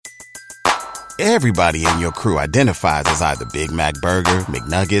Everybody in your crew identifies as either Big Mac Burger,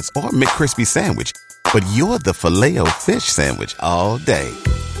 McNuggets, or McCrispy Sandwich. But you're the Filet-O-Fish Sandwich all day.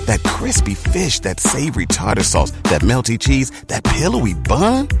 That crispy fish, that savory tartar sauce, that melty cheese, that pillowy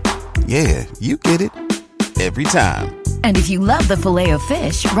bun. Yeah, you get it. Every time. And if you love the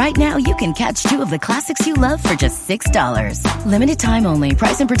Filet-O-Fish, right now you can catch 2 of the classics you love for just $6. Limited time only.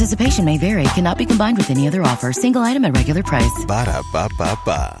 Price and participation may vary. Cannot be combined with any other offer. Single item at regular price.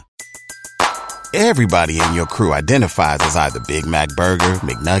 Ba-da-ba-ba-ba. Everybody in your crew identifies as either Big Mac Burger,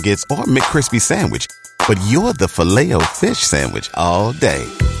 McNuggets, or McCrispy Sandwich. But you're the Filet-O-Fish Sandwich all day.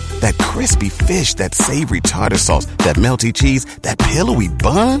 That crispy fish, that savory tartar sauce, that melty cheese, that pillowy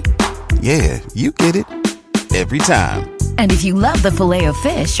bun. Yeah, you get it. Every time. And if you love the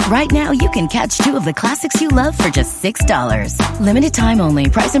Filet-O-Fish, right now you can catch 2 of the classics you love for just $6. Limited time only.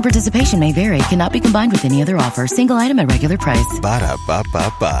 Price and participation may vary. Cannot be combined with any other offer. Single item at regular price.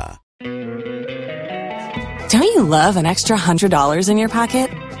 Ba-da-ba-ba-ba. Don't you love an extra $100 in your pocket?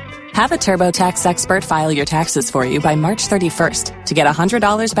 Have a TurboTax expert file your taxes for you by March 31st to get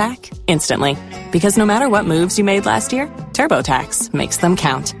 $100 back instantly. Because no matter what moves you made last year, TurboTax makes them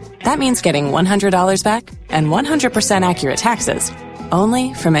count. That means getting $100 back and 100% accurate taxes,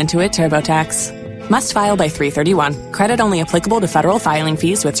 only from Intuit TurboTax. Must file by 3/31. Credit only applicable to federal filing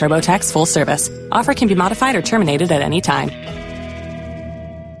fees with TurboTax full service. Offer can be modified or terminated at any time.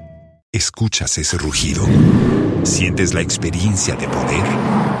 ¿Escuchas ese rugido? ¿Sientes la experiencia de poder?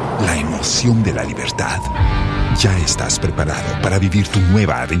 ¿La emoción de la libertad? Ya estás preparado para vivir tu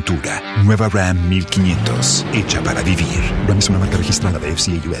nueva aventura. Nueva Ram 1500, hecha para vivir. Ram es una marca registrada de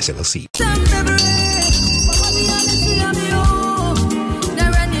FCA US LLC.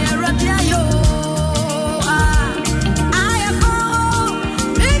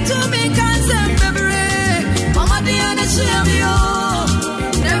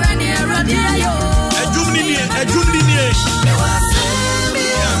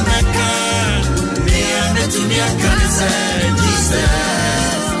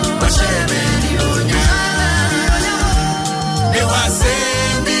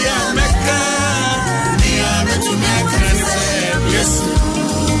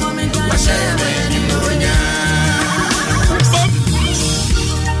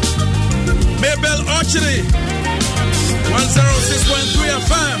 Mabel Archery 106.3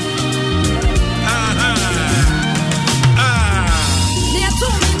 FM.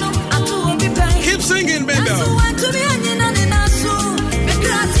 Keep singing, Mabel.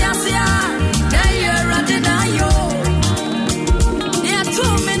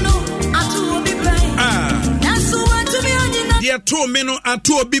 Dia 2 meno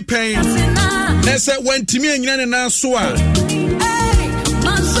atu obi pen. Na se wantimi anyina na so a.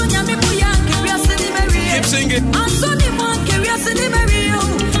 Keep singing.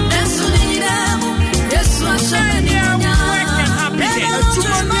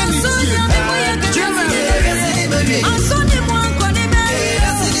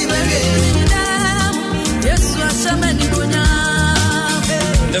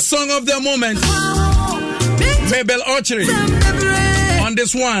 The song of the moment, Mabel Archery. On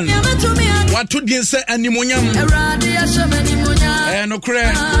this one, what to do say animonium? And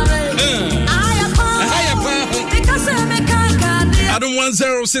okra. I don't want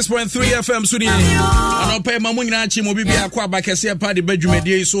 106.3 FM Sudi. I don't pay my money. Nachi mo bibi akwa bakese party bedroom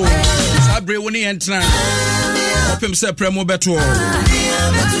media so. Sabre woni entra. Opem se premo beto.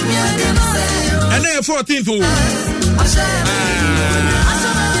 And then 14th.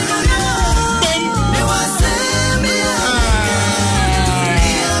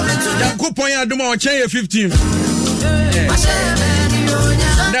 Coupon ya duma o chen 15.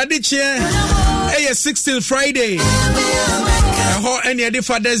 Na di che 16 Friday. Ho any the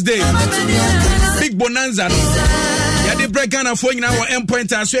Father's Day. Big bonanza. Ya di break Ghana for nyina wo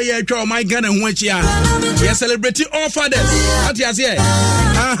endpoint aso ya atwa o my Ghana ho achi a. Ya celebrate all fathers. What you say?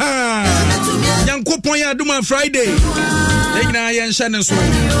 Aha. Yan coupon ya duma Friday. Nyina ya nhya ne so.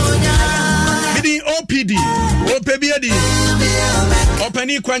 Bidi OPD. OPBD.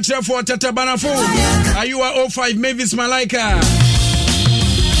 Openi kwanchira for Tata Banafo. Ayua 05 Mavis Malaika.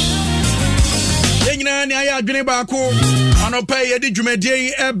 Yengina ni aya adwene baako. Anope ye di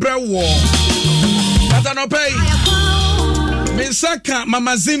dwumadie ebra wo. Tata no pay. Misaka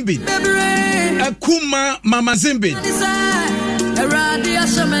Mama Zimbi. Akuma Mama Zimbi.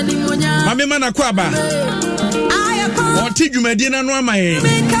 Mami mana kwaba. Oti dwumadie na no amaye.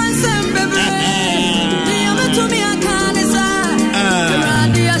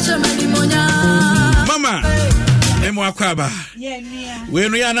 Mama, Memo akwaba. We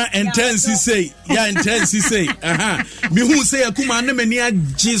no ya na intense say. Ya intense say. Me who say akuma na mani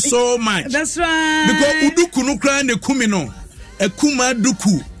agi so much. That's right. Because uduku no kra na kumi no. Akuma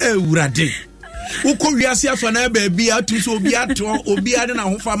duku ewurade. Uko wiase afa na baabi atum so obi ato obi ade na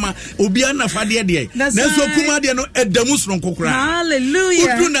hofama obi na fade de na so kuma de no edamu sron kokora.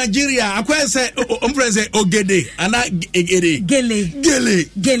 Hallelujah. Udu Nigeria akwa say omprese ogede ana egede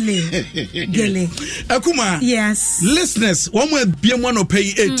gele akuma. Yes, listeners one more biem one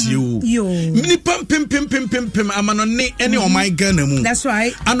pay 8 you mini pam amanone ene o my Ghana mu. That's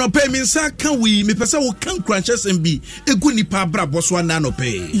right. Anope mi nsa kan wi me pese wo kan crunches mbi egu nipa brabo so na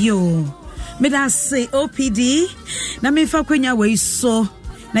anope yo me da say OPD na me fa kwanya we so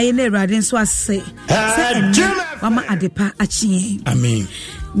na ye na Awurade nso ase mama adepa achie. Amen.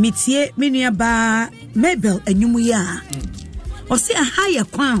 Mitie me nua ba Mabel anyumu ya o se aha ye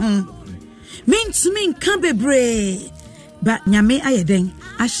kwan ho mentumi nka bebre ba nyame ayeden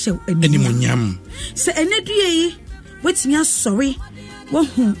ahyew animunyam se enedue yi wetimi asori wo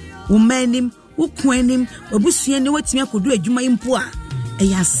hu wo manim wo kwanim obusua ne wetimi akodu adwuma impo a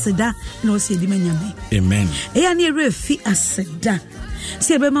eya aseda na o se di manyame. Amen. Eya ne refi aseda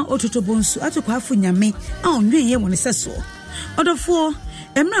se bema ototobo nso atokwa afu nyame a onwen ye woni seso odofo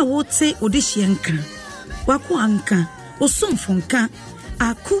emra wo te odehie nka wako anka osomfo nka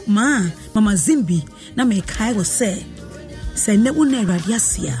aku mama Zimbi na me kai wo se ne wo na Awurade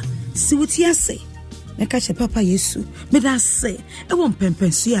ase a si wuti ase na ka che papa Yesu me da se e won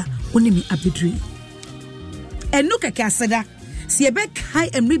pempensu a woni mi abedru enu keke aseda si ebe kai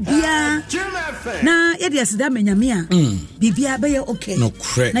emri bia na ye de aseda manyame a bibia be ye okay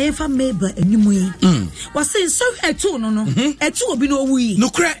na ye fa meba enyumu yi wo se so etu no etu obi no owu no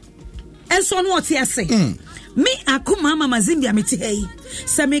kre enso no oti ase me akuma mama Zimbi ameti hey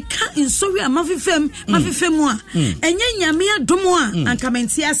se me ka insori amafefem mafefemu a enye nyame adomo a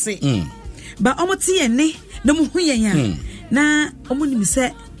ankamenti ase ba omoti ye ne na mu hu yen ya na omuni mi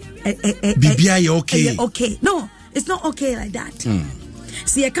se bibia ye okay okay no it's not okay like that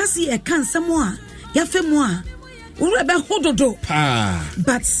si e kasi e kan samo a ya femu a uru be hododo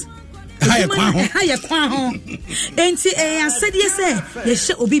but haye kwa ho enti asedi se ye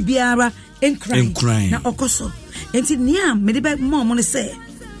hye obi biara enkran na okoso enti nia me de be mo ne se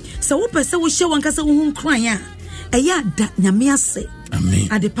wo pese wo hye wan kasa wo hu nkran a eya da nyame ase. Amen.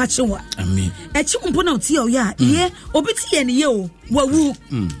 Ade pachewa. Amen. Echi mpo na oti o ya ye obi ti ye ne ye o wawu.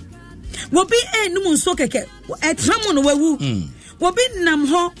 Wobi enum nso keke etramo no wawu. Wobi nam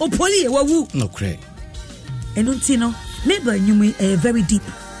ho opoli ye wawu. No kre. Enunti no neighbor nyum very deep.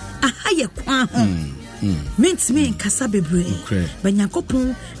 Aha ye kwa ho. Mint me nkasa bebre.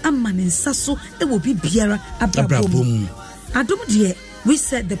 Banyakopon amma ne nsaso e wo bi biara abrabom. Adom de we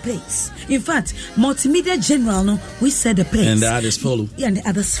set the pace. In fact, Multimedia General, no, we set the pace. And the others follow. Yeah, and the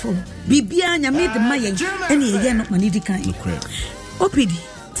others follow. Bibia nyame de maye any ye no mani di kan. OPD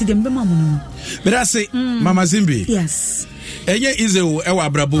ti dem be mamu. But I say Mama Zimbi. Yes. Enye ize e wa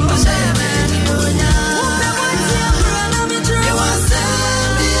abrabom.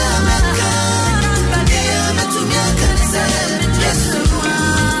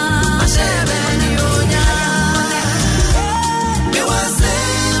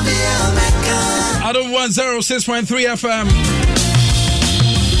 Adam 106.3 FM.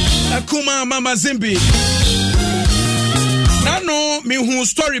 Akuma Mama Zimbi. Nano mi hu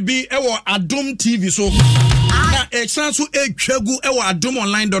story bi ewo Adom TV so. Na exanso etwagu ewo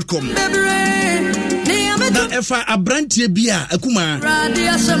adomonline.com. Na efa abrantie bi a Akuma.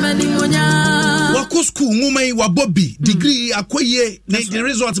 Wako school ngumai wa Bobby degree akoye na the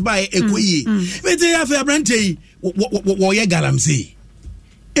result by ekoye. Mete ya fa abrantie wo ye galamsey.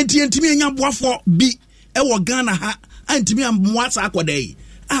 Enti anya boafo bi ewo Ghana ha antimi amwasa akodai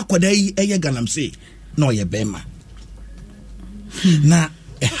eye galamsey na oye bema na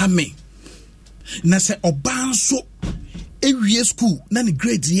ehame na se obanso ewie school na ne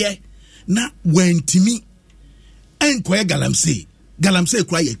grade ye na wantimi enkoye galamsey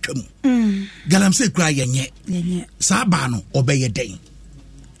kura ye twam galamsey kura ye nye sa ba no obeye den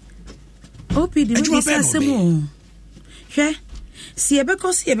OPD we say semo hwe si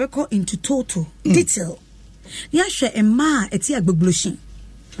ebeko into total detail ya hwe emma eti agbegloshin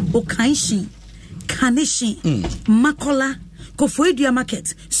okanshin kanishin makola Kofoedua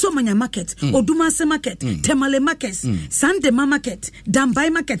market, Somanya market, Odumase market, Temale market, Sandema market,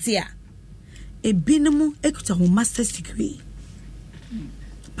 Dambai market ya. E binamu ekuta ho master's degree.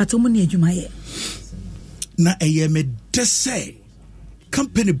 Patomu ni adwumaye. Na eye me dese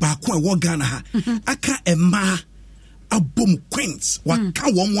company ba ko e wo Ghana ha aka emma abom Queens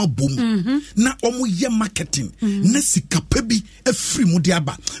waka wɔn abom na ɔmo yɛ marketing na sika pa bi afiri mu de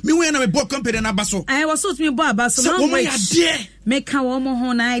aba me we na me board company na aba so I was so to me board aba so no way me ka wɔn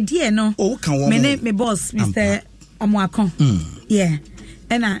ho na idea no me boss Mr. Amuakon yeah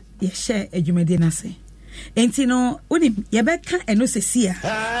ena ye share adwumadi na se enti no onim ye beka eno sesia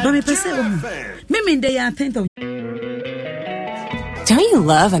ba me pese wo me dey attent of. Don't you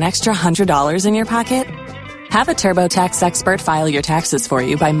love an extra $100 in your pocket? Have a TurboTax expert file your taxes for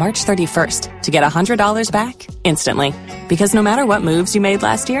you by March 31st to get $100 back instantly. Because no matter what moves you made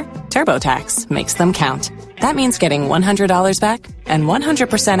last year, TurboTax makes them count. That means getting $100 back and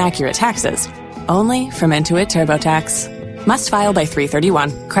 100% accurate taxes only from Intuit TurboTax. Must file by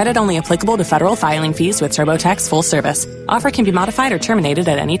 3/31. Credit only applicable to federal filing fees with TurboTax full service. Offer can be modified or terminated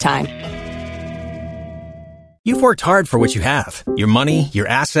at any time. You've worked hard for what you have. Your money, your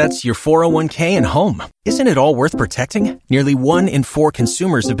assets, your 401k, and home. Isn't it all worth protecting? Nearly 1 in 4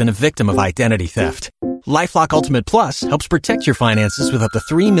 consumers have been a victim of identity theft. LifeLock Ultimate Plus helps protect your finances with up to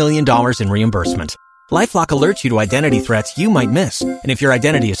 $3 million in reimbursement. LifeLock alerts you to identity threats you might miss. And if your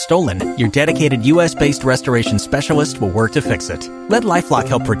identity is stolen, your dedicated U.S.-based restoration specialist will work to fix it. Let LifeLock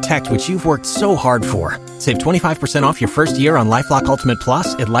help protect what you've worked so hard for. Save 25% off your first year on LifeLock Ultimate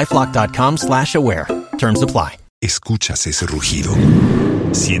Plus at LifeLock.com/aware. Terms apply. ¿Escuchas ese rugido?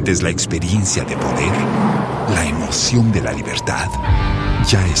 ¿Sientes la experiencia de poder? ¿La emoción de la libertad?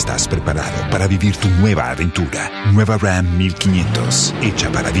 Ya estás preparado para vivir tu nueva aventura. Nueva Ram 1500,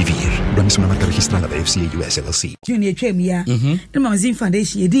 hecha para vivir. Ram es una marca registrada de FCA US LLC. Junior Chemia, the Magazine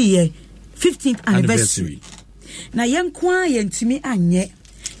Foundation, 15th anniversary. Na yankwa yentimi anye,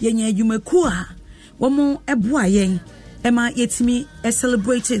 yenye yumekua, wamo ebua yen. Emma yetimi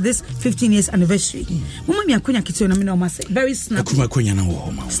celebrated this 15 years anniversary. Mama mi akonya kitio na me na say very snappy. Akuma akonya na wo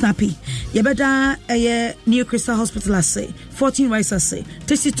ma. Snappy. Yebeda New Crystal Hospital say, 14 Rice say,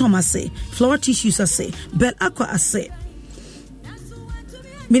 Tasty Thomas say, Flora Tissues say, Bell Aqua say.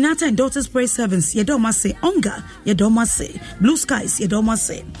 Minata and Daughters Praise Servants, Yedoma say, Onga, Yedoma say, Blue Skies, Yedoma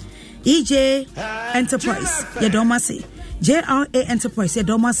say, EJ Enterprise, Yedoma say, JRA Enterprise,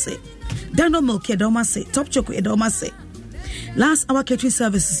 Yedoma say, Dano Milk, Yedoma say, Top Choco, Yedoma say. Last hour catering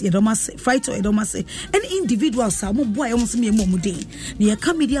services, Yedoma say, Fighter, Yedoma say, any individuals, some boy almost me a momudi. Near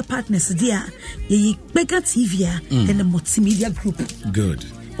media partners, dear, ye Bega TV and the multimedia group. Good.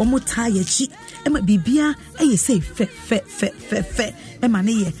 Omo tie chi, Emma Bibia, and you say, fe, Emma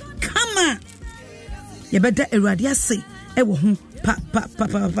near, come on. You better eradia say, Ewo pa,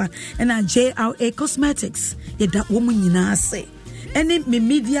 and a JRA Cosmetics, yet that woman you say. Any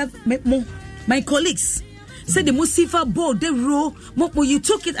media, my colleagues. Said the Musifa board, the role, you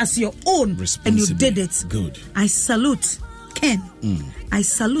took it as your own and you did it. Good. I salute Ken. I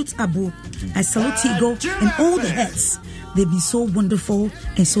salute Abu. I salute Tigo and all the heads. They've been so wonderful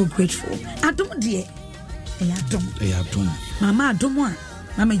and so grateful. I don't dear. I don't. Mama, I don't want.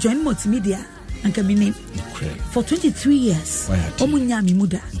 Mama join multimedia and can be named for 23 years. Omunyami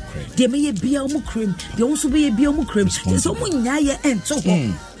muda. There may be a mukrim. There also be a biomukrim. There's Omunyaya and so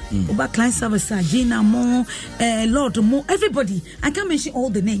on. About client service, Gina Mo, Lord Mo, everybody. I can't mention all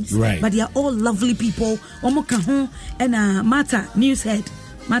the names, right? But they are all lovely people. Omo Kahon and Mata news head,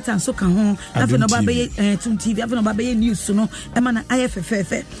 Mata and so Kahon. I've no baby TV. I've no baby news. So no, I'm an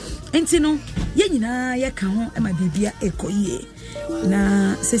IFFF. And you know, yenina ya Kahon and my baby ekoye.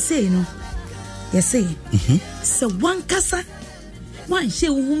 Na say no, yes say. So one kasa, one she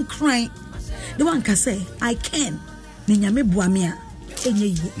won't cry. The one kasa, I can. Ninyame buamia.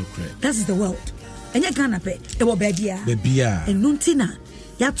 That is the world. And you can't pay. It will be here. And Nuntina,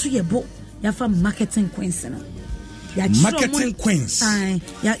 ya to your book, ya for marketing queens. Marketing queens.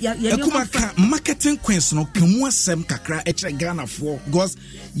 Marketing queens no kemu asem kakra eche Ghana for because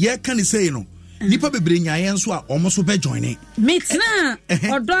ye can say no. Nipa bebre nyayen so a omo so be join it. Metina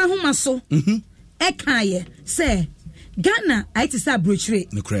odo ahoma so. Ekaye say Ghana I to say brochure.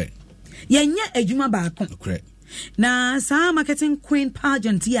 No correct. Ye nya adwuma baako. No correct. Na sa marketing queen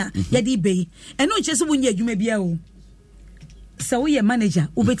pageant ya yadi be eno chese wo nya adwuma bia o sa wo ye manager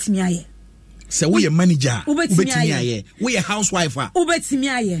ubetimi aye sa wo ye manager ubetimi aye wo ye housewife a ubetimi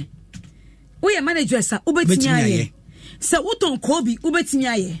aye wo ye manager sa ubetimi aye sa uton kobi ubetimi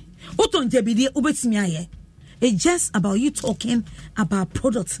aye uton jabidi ubetimi aye. It's just about you talking about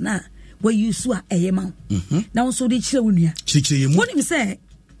products na where you so ayema na so de chire wonua chire mu what him say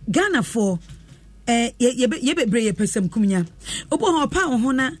Ghana for ye be ye person kumnya obo ho pa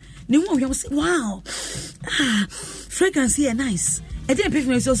ho na ne hu ohwe say wow fragrance here nice e dey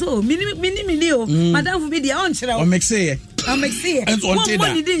perfume so mini o madam fu be dia on chira o mix here what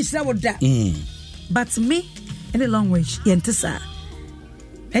didn't share with that but me any long range yentisa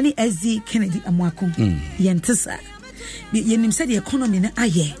any SD Kennedy amwako yentisa yenim said the economy na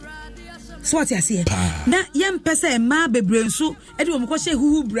aye so what you say na yem pese ma bebre nso e de omko hye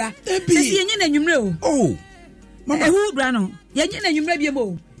huhu bra se yenye na nwumre o oh mama huhu bra no yenye na nwumre biem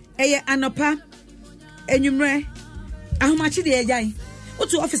o eye anopa enwumre ahomachi de ejai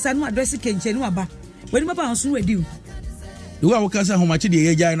otu officer no address kenche no aba when papa on so ready you are working ahomachi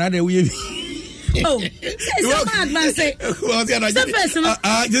de ejai na de we oh say so advance say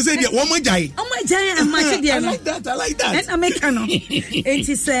you say one more jai ahomachi de I like that and americano it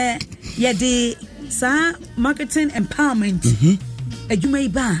is yeah the marketing empowerment adwuma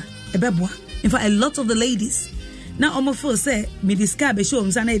iba ebeboa in fact a lot of the ladies now almost feel say me describe be show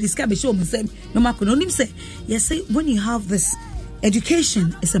say na describe be show say no makono nim say yes say when you have this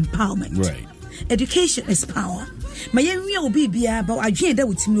education is empowerment, right? Education is power. My young obi bia but adwen da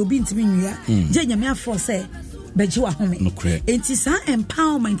wutimi obi ntimi nwia je nyame afo say beje wa home enti sa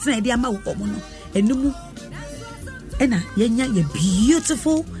empowerment na de ama wo mo no enum ena yenya ye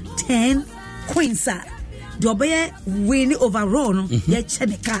beautiful 10 queens are the obey win overall no ye che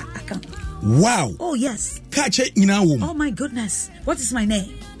ne car account. Wow. Oh yes, catch it in our womb. Oh my goodness, what is my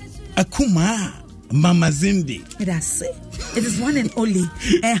name? Akuma Mama Zindi. That's it. It is one and only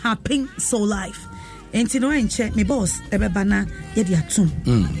a happy soul life. And you know, I check my boss, Ebebana, Yediatum.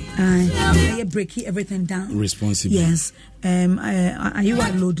 I breaking everything down. Responsible. Yes. I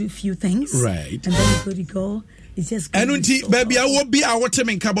load a few things. Right. And then you go. It's just so baby, I will be our team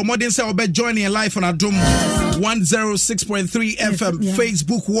in Cabo Modern Cell be joining live on Adum 106.3 FM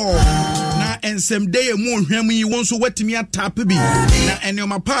Facebook wall. Na and some day a moon hemi wants to wet me at tap be. Na and your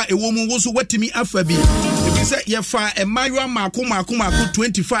mapa a woman wants to wet me afabi. If you say ye fa a Mario Maku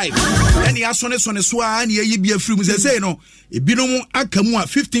 25. And he has on a swan ye be a film say no. A binomo akamua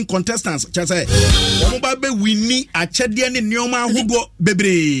 15 contestants. Just say Omobabe winnie a Chadian in Nyoma Hugo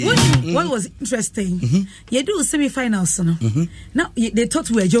Bebre. What was interesting? You do semi-finals, no. Now they thought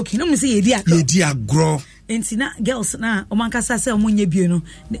we were joking. No, me say ye dia grow. And see now girls now Omankasa say omunye biono.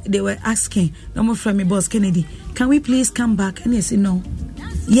 They were asking, no more from me boss Kennedy, can we please come back? And he said no.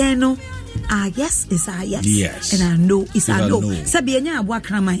 Yeah, no. Yes is yes. Yes. And I know it's a no. Sabi enya abwa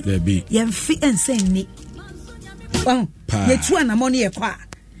kramai. Ye fi ense ni. Oh, ye tu na money ekwa.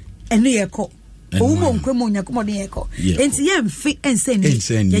 Enu ye ko. Owo nkwemo nya ko money ye ko. Enti ye fi ense ni.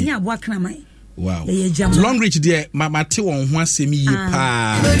 Ye nya abwa kramai. Wow. Long reach there, Mama T on one semi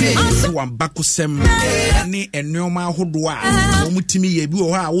pa. One bakusem, any and no ma hodwa. Omutimi ye bi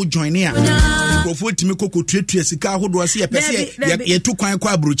o ha wo join here. Go to me cocoa tree, Sika who was here, ye two quite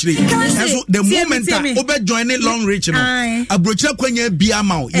bruchly. The moment I over join it long reach, a brucha when ye be a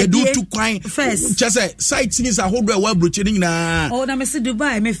mouth, ye do two quite first. Just say, sightseeing is a whole well bruching now. Oh, I miss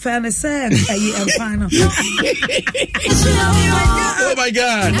Dubai, me fairness, sir. Oh my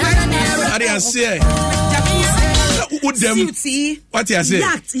God. Say what you say?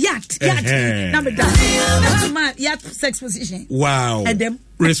 Yacht. Number that. Yacht sex position. Wow. And them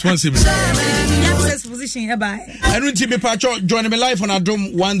responsible. Yacht sex position. Bye. And when Jimmy Pacho joining me live on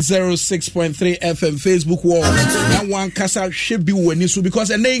Adum 106.3 FM Facebook wall. Now one casa should be when you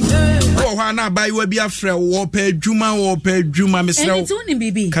because a name. Oh, Hana by you be a friend or pay Juma Mr. And it's only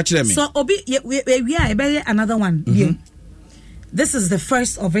baby. Catch them. So Obi, we are another one. This is the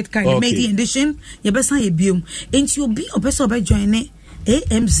first of it kind of made the edition. You best say biom. And you be obesa obe join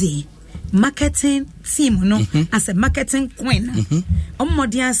AMZ marketing team no as a marketing queen.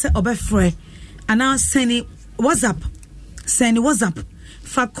 Omodia say obe free and now send WhatsApp.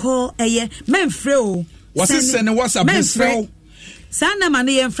 Fa call men free o. What's it send WhatsApp men free? Sana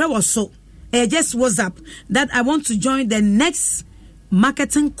mani yen free was so. Just WhatsApp that I want to join the next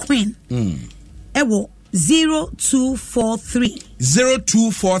marketing queen. Ewo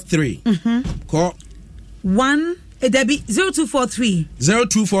 0243 call 1 Debbie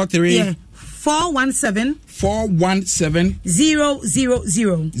 0243 yeah 417 000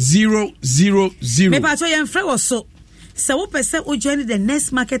 me pato yan frɛ wɔ so sɛ wo pɛ sɛ wo join the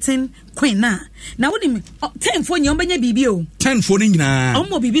next marketing queen na wo nim 10 fo nyɛ ombanya bibi o 10 fo ni nyina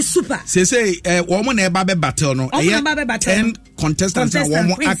omo bibi super say wo mo na eba be battle no 10 contestants na wo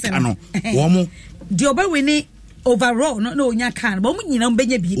mo aka no wo mo the oberwini overall no nya kan but mu nyina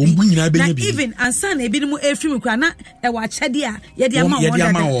mbenya bibi na even ansa na ebi mu efrim kwa na e wa chede a ye de ama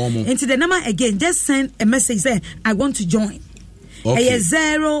won into the number again just send a message say I want to join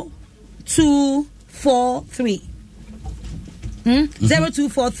 0243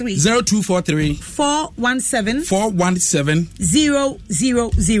 0243 417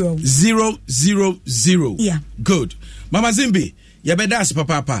 000 yeah good Mama Zimbi Yebedas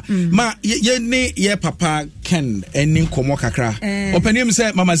papa. Ma ye ne ye papa Ken eni komo kakra. Openim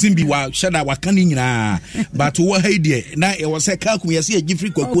say Mama Zimbi wa shada wa kan nyina. But wo ha die na e wo say ka kum ye say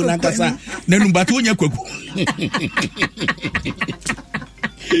agifri kwaku na nkasa. Na nu but wo nya kwaku.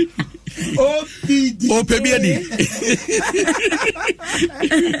 Opebiadi.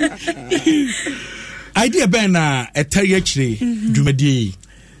 Idea ben na etariachre dwumadi.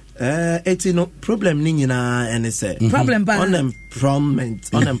 It's no problem ni nyina ene say problem ba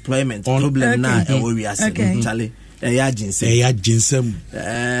unemployment problem na e wo wiase chale ya jinsem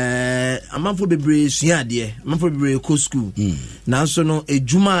amanfo bebre sua de amanfo bebre ko school nanso no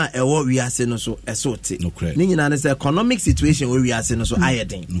ejuma e wo wiase no so esote ni nyina ne say economic situation wo wiase no so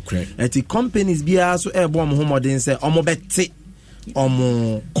ayeden eti companies bia so e bo mo homodin say omo bete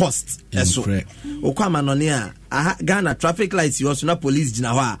omo cost eso okwama no ne a Ghana traffic lights you also na police gina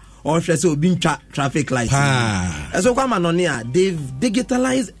ho a or say obi ntwa traffic lights eso kwama no ne a they've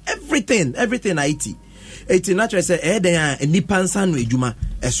digitalized everything IT eti natural say den nipa nsa no edwuma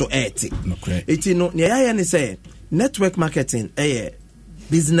eso eti eti no ne ya ne say network marketing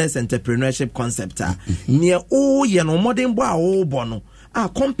business entrepreneurship concept ne o ye no modern bo a o bo no a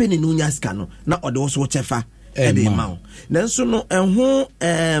company no nya ska no na ode wo so chefa now nanso no enho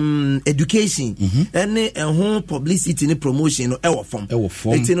education ene enho publicity ni promotion no ewo form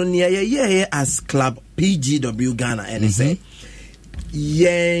eti no ne as club PGW Ghana and say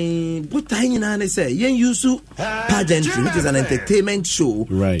yen buta nyina ne say yen use pageantry, which is an entertainment show,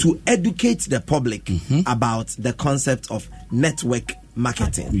 to educate the public about the concept of network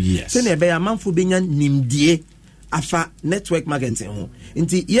marketing. So ne be amanfo benya nimdie afa network marketing ho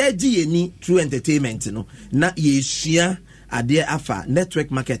nti ye gi ni through entertainment no na ye sua ade afa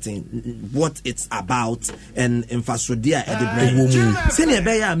network marketing, what it's about, and infrastructure at the brain sene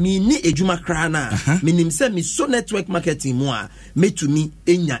be ya mi ni ejuma kra na minim se mi so network marketing mu a metumi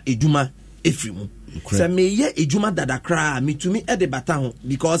enya ejuma efrimu se me ye ejuma dada kra metumi e de bata ho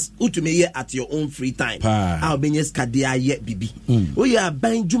because utumi ye at your own free time how benyes kadia ye bibi o ya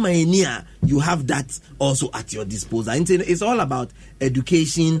ban juma eni a you have that also at your disposal. It's all about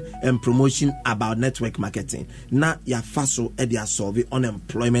education and promotion about network marketing. Na ya faso e dia solve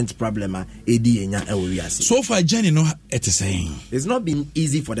unemployment problem edi enya eworiase. So far journey no it is saying it's not been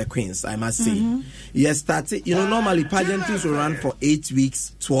easy for the queens, I must say. Yes, started, normally pageantries will run for 8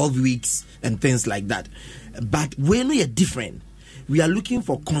 weeks, 12 weeks and things like that. But when we are different, we are looking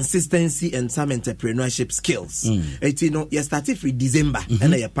for consistency and some entrepreneurship skills. You started for December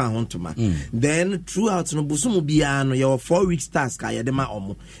and you pan hontoma. Then throughout no busumu bia no your 4 weeks task ayedema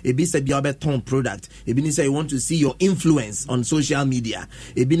omo. Ebi say bia beton product. Ebi say you want to see your influence on social media.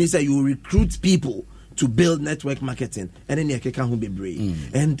 Ebi say you recruit people to build network marketing. And then you keka ho bebre.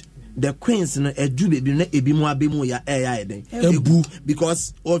 And the queens no edu baby na ebi mu abemu ya den ebu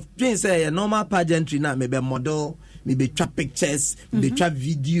because of twins say a normal pageantry na maybe model, maybe trap pictures, maybe trap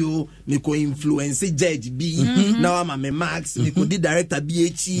video, me ko influence judge B now I'm a max, me ko director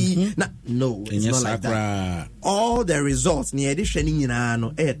BHE no, it's not like that. All the results ni edition nyina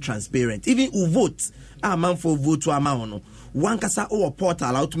no transparent. Even who vote a man for vote to amount no one kasa o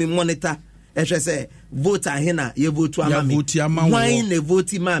portal out me monitor say vote ahina ye vote ama why ne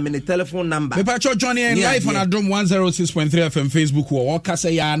vote ma me telephone number me pa Johnny and live on Adom 106.3 FM Facebook wo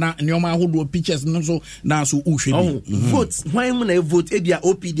kasa ya na nyoma hodo pictures no so na so uhwe bi vote why mu na vote e dia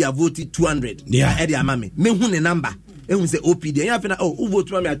OPD a vote 200 e dia ama me hu ne number ehun say OPD ya fe na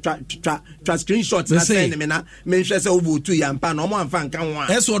vote ma me tra screenshot na send me na me hwe say vote ya mpa na omo amfa nka ho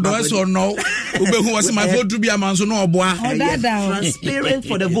a eso no obehu was my vote bi amanso no oboa transparent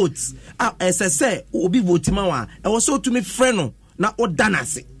for the votes say obi vote ma wa e was so to me friend no na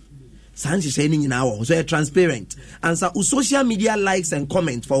odanase sanji say ni nyina wo so transparent and so social media likes and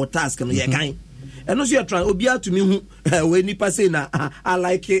comments for task no ye kan and no you try obi to me hu we nipa say na I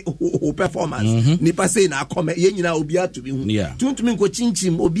like performance nipa say na comment ye nyina obi to me hu to me ko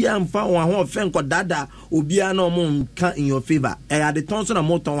chinchim obi amfa wo ho fe nko dada obi na mo kan in your favor at the ton so na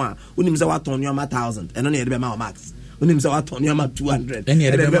mo ton a onim say what ton you ma 1000 and no e be ma max onim say what ton you ma 200 and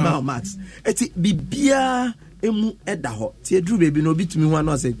e be ma max eti bibia emu eda ho ti edru baby no bitumi hu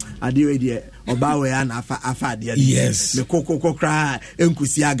na say ade we de oba we na afa ade yes me kokoko kra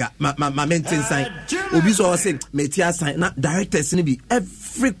enkusi aga ma maintain sign obi so say me tia sign na directors ni bi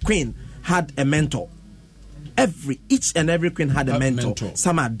every queen had a mentor each and every queen had a mentor.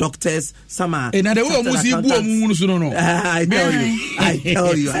 Some are doctors, some are. I tell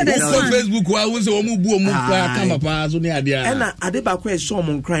you. Facebook, I was a and Adebako is show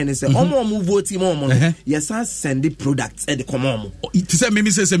mon crying and say, Omo vote him, yes, I send the products at the common. It said,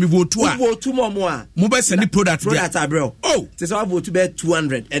 Mimi says, we vote two more. Mobile send the products, bro. Oh, says I vote to bet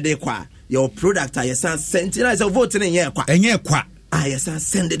 200 at the qua. Your product, I sent it as a voting in year. And yeah, qua. Yes, I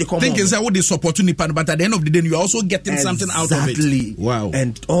send it the common. Think what this opportunity, but at the end of the day, you're also getting something out of it. Wow.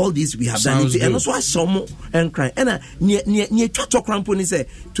 And all this we have done it. And also, I saw more and cry. And near Chacho Cramponi say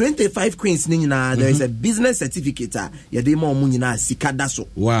 25 queens, there is a business certificate. Yademo Munina Sikadaso.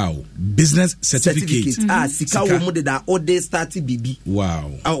 Wow. Business certificate. Sika woman that all day started BB.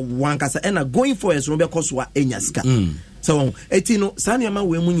 Wow. One casa and going for as Robert Coswa Enyaska. So, Etino, Sanyama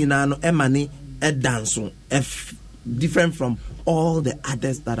Wemunina no Emani Edanson F. Different from all the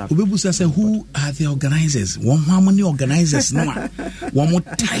others that are. People say, who are the organizers? How many organizers? No one more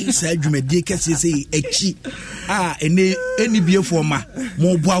time. Say, you may say, any beer for ma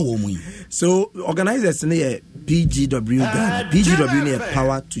more woman. So organizers near PGW Ghana. PGW near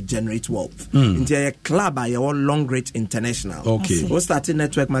Power to Generate Wealth. Into a club by your Long Reach International. Okay. We started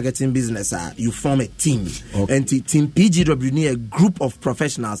network marketing business. You form a team. Okay. And team PGW near a group of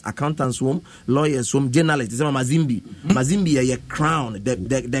professionals, accountants, lawyers, journalists. Mazimbi. Mazimbi a crown.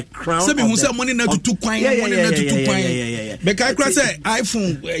 The crown. Some who say money not to two coin. Yeah. Because I say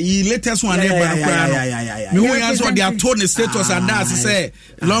iPhone. Latest one. Yeah. Me who answer they are told the status and that say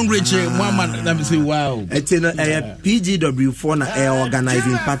Long Reach. Let me say, wow. It's in a PGW4 na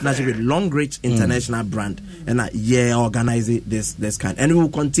organizing partnership with Long Reach International brand, and organizing this kind, and we will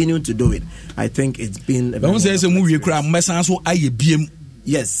continue to do it. I think it's been.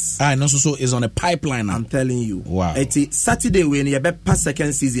 Yes. And also is on a pipeline. I'm telling you. Wow. It's Saturday when you have past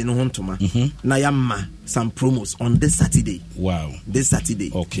second season na yamma some promos on this Saturday. Wow. This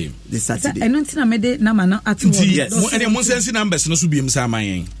Saturday. Okay. This Saturday. I don't think I made it number at all. Yes. And one sense numbers no be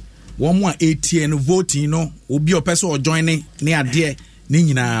msamayen. One more ATN voting no obi o person or joining near there ni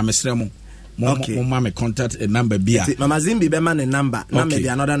nyina mesremo. Okay. Mama contact a number bia. Mama Zimbi be man a number. Na me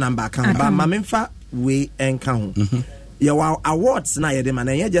another number can but mamemfa we enka ho. Your awards now,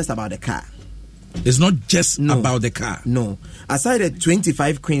 and just about the car. It's not just about the car. No. Aside the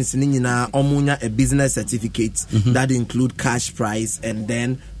 25 queens, Omunya a business certificate that include cash prize and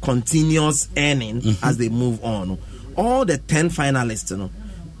then continuous earning as they move on. All the 10 finalists,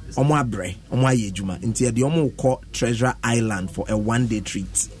 Omwabre, Omwayejuma, into the Omo call Treasure Island for a one-day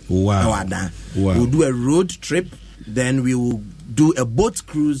treat. Wow. We'll do a road trip, then we will do a boat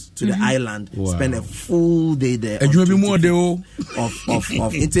cruise to the island, spend a full day there. And you will be more of you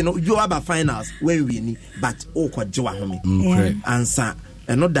have a finals where we need, but answer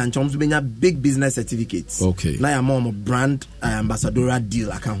and not done chums being a big business certificates. Okay. Now I'm on a brand ambassadorial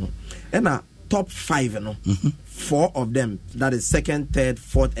deal account. And top 5, 4 of them, that is 2nd, 3rd,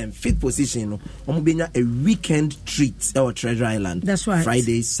 4th, and 5th position, being a weekend treat our Treasure Island. That's right.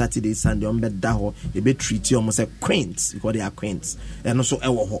 Friday, Saturday, Sunday, daho, they be treat you almost a quaint because they are quaint, and also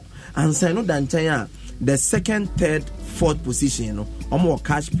ewo. And so no dan the 2nd, 3rd, 4th position, more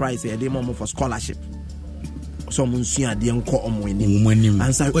cash prize, they more for scholarship. So munsia de enko omweni.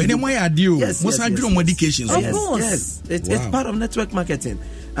 And so yes, it's part of network marketing.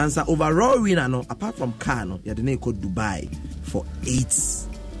 And so overall winner apart from car you had to go Dubai for 8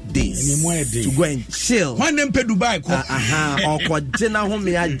 days to go and chill. My name pe Dubai or Kojena home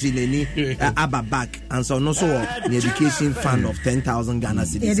jineni aba back. And so also the education fund of 10,000 Ghana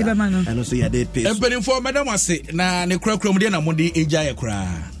cedis. And also you had pay. But for madam was say na ne kra kra mu de na mo de eja ye kra.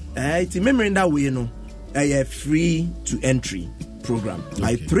 It's remembering that way a free to entry program.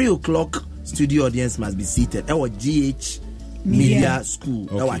 By 3 o'clock studio audience must be seated. Our GH Media School,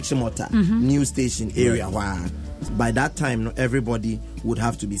 our Chimota new station area. Wow. By that time, everybody would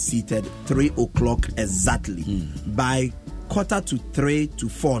have to be seated 3 o'clock exactly. By 2:45 to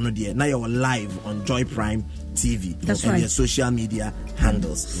 4, now you're live on Joy Prime TV. That's and right. your social media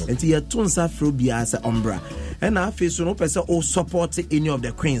handles. And your tunsa frobia as umbra. And I feel so no person or support any of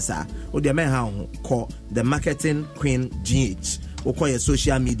the queens or the men call the marketing queen GH. Or call your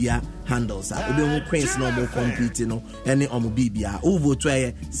social media handles. Obi queens no more competing any bibia. Over to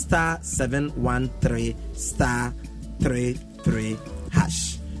 *713 *33#.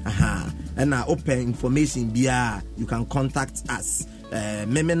 And now open information via you can contact us.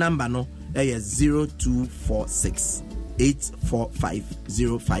 Meme number no 0246 845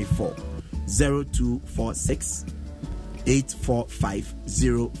 054 0246 845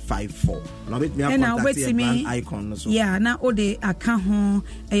 054. And now wait me icon. Yeah, now all the account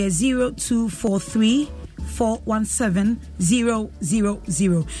 0243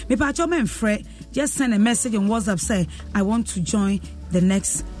 417-000. Just send a message on WhatsApp, say, I want to join the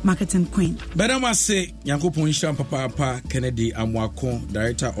next marketing queen. But I must say, Yankopon Isham Papa Kennedy Amwako,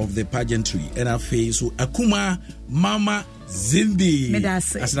 director of the pageantry, and I face so Akuma Mama Zimbi.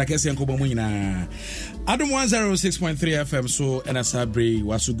 As I can say, Yankopon Adam 106.3 FM, so and Asabre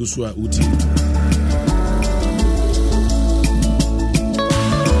Wasugusua Uti.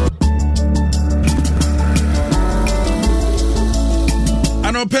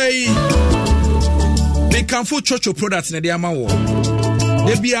 Pay they can for chocho products na dia ma wo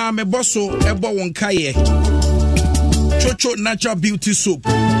de bia me boso ebo won kaye chocho natural beauty soap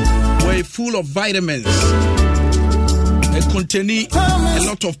were full of vitamins. It contain a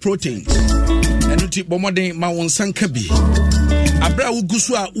lot of proteins and it bomodin ma won sanka bi abra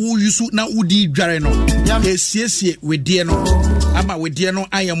ugusu a uyusu na udi dware no esiesie wedie no ama wedie no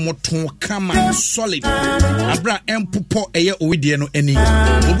ayemoto kama solid abra empopo eye wedie no ani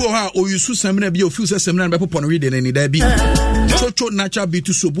obi o ha oyusu samina bi ofiu se samina be popo no wedie no ani da bi chocho natural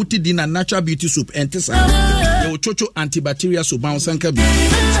beauty soap uti na natural beauty soap entesa ye chocho antibacterial soap ba sanka bi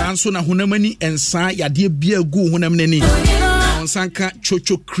sanso na honamani ensa yade bia gu honam nani sanka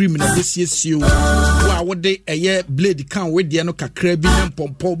chocho cream na desiesie wa wode eye blade kan wedie no kakra bi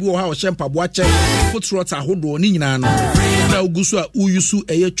mpompo bi o ha o shempa bo ache foot ahodo ni nyina no na ugusu a uyusu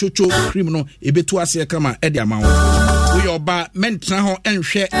eye chocho cream no ebetu ase kama e de ama wo we oba mentra ho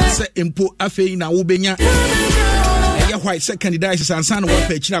enhwe se empo afei na wo benya eye white se candidate sansan wo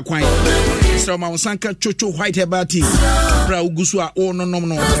pa chira kwan so ma sanka chocho white herbal tea bra ugusu a o no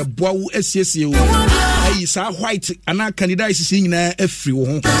eboa wo asiesie wo ayi sa white ana candidate sisi nyina afri wo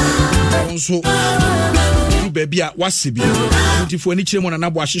ho so baby a wasibi ntifo ani kire mo na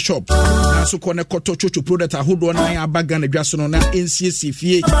nabo ahye shop na so ko ne koto chocho product ahodo na ya baga na dwaso no na nsiesie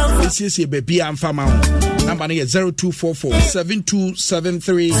fie nsiesie baby a mfa ma ho number no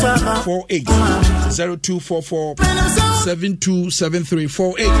 0244727348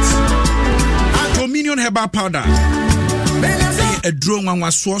 0244727348 Dominion Herbal Powder a drone one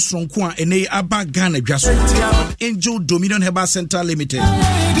was source from Kwa and a baga na dwaso Angel Dominion Herbal Center Limited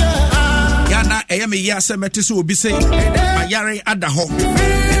Yana ayame yase metese obi say ayare adaho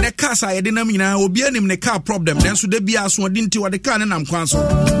ne car sa yede nam nyina obi anim ne car problem nanso da bia so odi nti wode car ne nam kwan so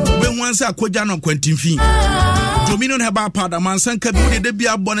obe wansa akogya no kwantimfi Dominion Herbal Powder mansanka bi de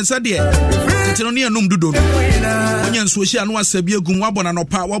bia bone sade tete no ne enum dodo no onye nso hia no asabi agum wabona no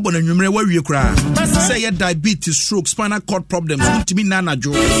pa wabona nwumre wawie kura say ye diabetes stroke spinal cord problems ntimi na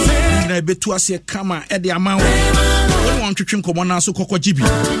anajo nyina betu ase kama e de ama won twetwe komo na so kokko gibi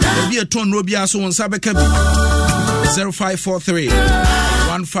bi eton no bia so won sabeka bi 0543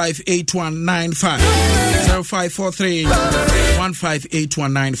 158195 0543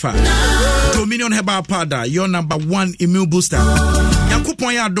 158195 Dominion Herbal Powder, your number one immune booster.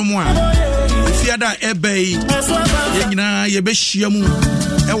 Yankupon ya domo a fiada ebei yina yebehyiamu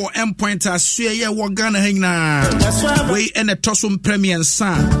ewo endpoint asue ye wo Ghana hanyina we ene tosum premier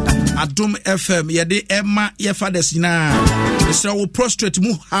sa Adom FM yede ema ye fathers na esra wo prostrate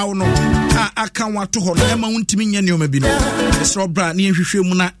mu how no aka wato ho no ema wuntimi nya ne omabi no esra bra ne hwehwe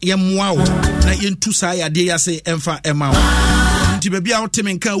mu na ye moa wo na yentu sa yade yase emfa ema wo nti bebia wo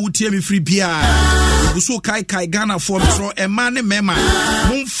temenka wutie me free bia guso kai Ghana for so ema ne mema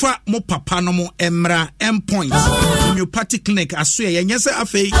mumfa mo papa no mo emra endpoint homeopathic clinic aso ye nyese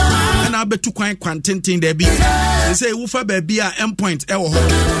afei na abetu kwantenten da bi say wufa bebia endpoint e wo ho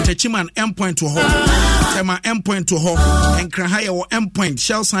techiman endpoint wo ho tema endpoint to ho enkra ha ye wo endpoint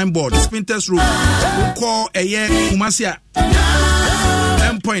shell signboard Spinters Road call eye kumasia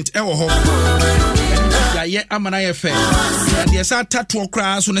endpoint e wo ho ya ye amana ye fe and yes tattoo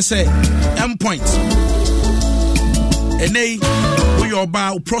okra so ne say endpoint enei we your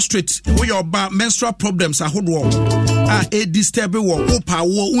ba prostrate we your ba menstrual problems ahodo a disturb wo opa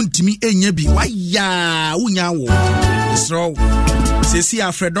wo untimi enya bi waya unya wo so sesi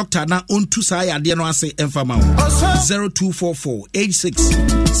afre doctor na ontu sa ya de no ase emfama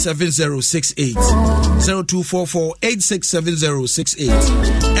 0244867068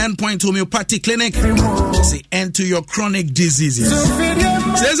 0244867068 endpoint homeopathic clinic say end to your chronic diseases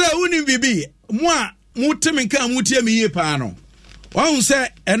says uni bibi moi mutemenka mutie me ye pa no won se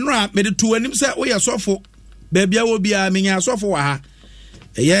enra me de to anim se wo ye sofo baabia wo bia menya sofo wa ha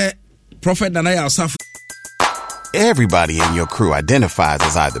ye prophet Nana Yasaf. Everybody in your crew identifies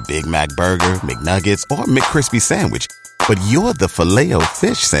as either Big Mac Burger, McNuggets, or McCrispy Sandwich. But you're the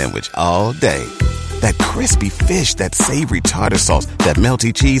Filet-O-Fish Sandwich all day. That crispy fish, that savory tartar sauce, that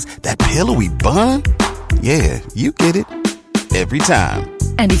melty cheese, that pillowy bun. Yeah, you get it. Every time.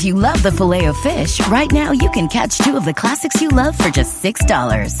 And if you love the Filet-O-Fish, right now you can catch 2 of the classics you love for just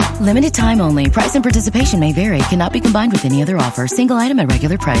 $6. Limited time only. Price and participation may vary. Cannot be combined with any other offer. Single item at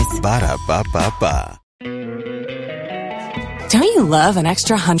regular price. Ba-da-ba-ba-ba. Don't you love an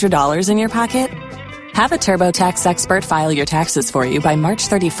extra $100 in your pocket? Have a TurboTax expert file your taxes for you by March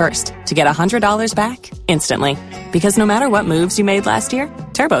 31st to get $100 back instantly. Because no matter what moves you made last year,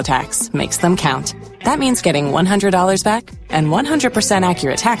 TurboTax makes them count. That means getting $100 back and 100%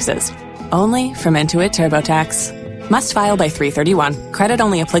 accurate taxes, only from Intuit TurboTax. Must file by 3/31. Credit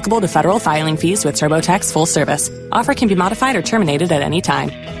only applicable to federal filing fees with TurboTax full service. Offer can be modified or terminated at any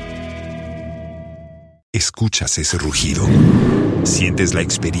time. ¿Escuchas ese rugido? ¿Sientes la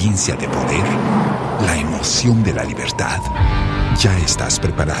experiencia de poder? ¿La emoción de la libertad? Ya estás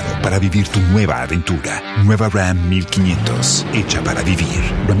preparado para vivir tu nueva aventura. Nueva Ram 1500, hecha para vivir.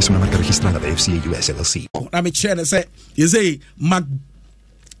 Ram es una marca registrada de FCA US LLC. Let me share this. You say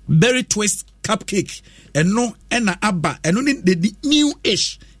McBerry Twist Cupcake. And no, and Abba, and only the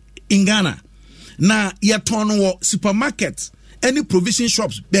new-ish in Ghana. Na yaton supermarket, any provision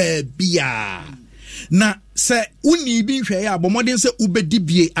shops, baby. Na say uni bi hwe ya bomodin say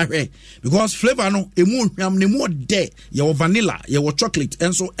ubedibie ahwe because flavor no emu hwam ne mu de ye vanilla ye chocolate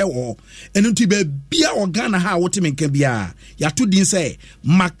enso ewo enu ti be bia organa ha wote menka bia ya to din say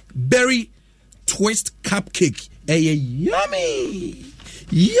McBerry Twist Cupcake yummy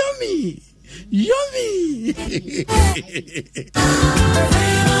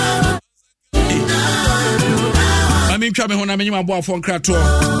I mean try me hona me nyima boa fon krato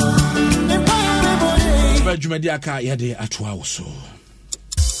Jumadi aka yade atwa woso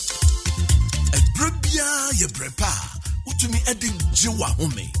Ebrabia ye brepa utumi edin jiwa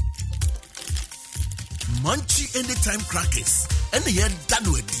home Munchie anytime crackers and ye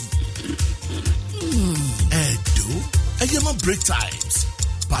dano edi Edo ayema break times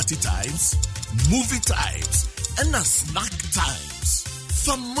party times movie times and a snack times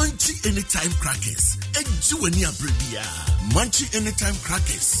for Munchie anytime crackers Ejuweni abrabia Munchie anytime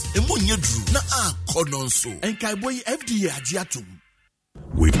crackers emonye dru na akononso enkaiboy FDA agiatum.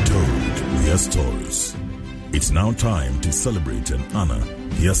 We've told their stories. It's now time to celebrate and honor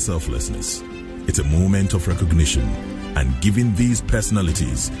their selflessness. It's a moment of recognition and giving these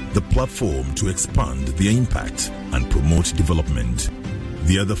personalities the platform to expand their impact and promote development.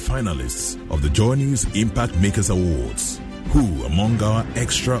 They are the finalists of the Joy News Impact Makers Awards. Who among our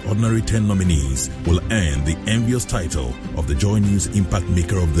extraordinary 10 nominees will earn the envious title of the Joy News Impact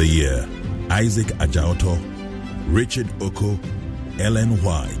Maker of the Year? Isaac Ajaoto, Richard Oko, Ellen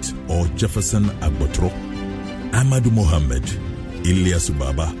White or Jefferson Agbotro, Amadou Mohammed, Ilyas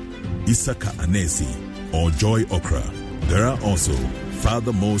Ubaba, Isaka Anesi or Joy Okra. There are also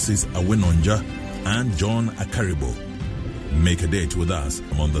Father Moses Awenonja and John Akaribo. Make a date with us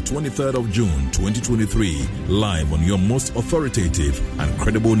on the 23rd of June 2023, live on your most authoritative and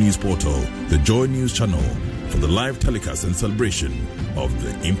credible news portal, the Joy News Channel, for the live telecast and celebration of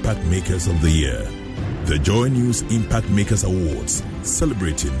the Impact Makers of the Year. The Joy News Impact Makers Awards,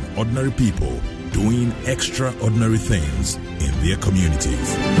 celebrating ordinary people doing extraordinary things in their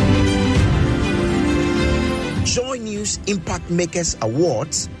communities. Joy News Impact Makers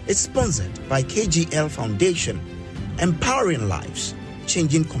Awards is sponsored by KGL Foundation, empowering lives,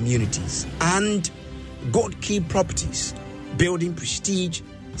 changing communities, and Gold Key Properties, building prestige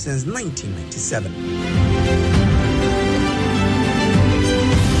since 1997.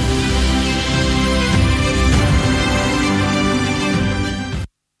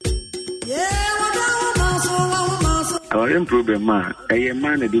 Our problem, a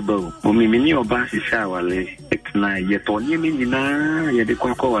man at the bow, or mini or bassy showerly, etna yet on yemina, yet the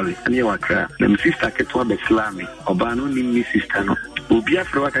quackawally, and your crap. Them sister Ketwa Beslami, or Bano Nimi sister. Ubia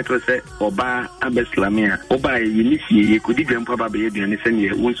Frowaka say, or Ba Abeslamia, or by Unisi, you could even probably be an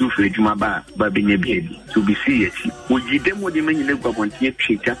essential once you fridge my bar, Babine baby, to be see it. Would you them what the man you never want to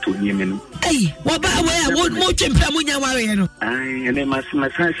check that to Yemen? Hey, what about where I won't moach and Pamunia Warrior? Aye, and then my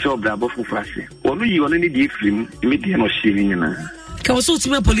son showed that both of us. Only you only need him, immediately. Kawaso to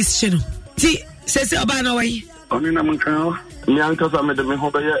my police channel. See, says about no way. Only Namanka, Nyanka made me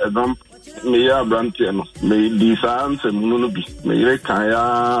hope a dump. May a brantiano, may descend and Munubi, may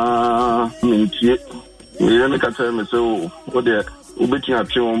Rekaya Minty, may make a term so what they're ubiting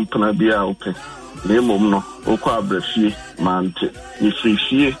at your own Panabia open. Nemo, Oka Brefi, Mante, if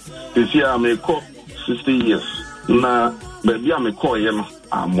she this year I may call 60 years. Na, baby, I may call him,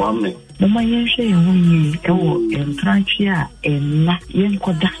 I'm one me. Mama yenshe yunyi ewo entranchia enna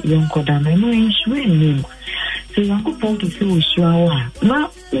yenkoda no enshwe ni so yanko ponto se oshwa wa na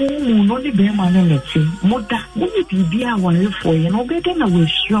no the be man no let's say moda we be aware for you no better na we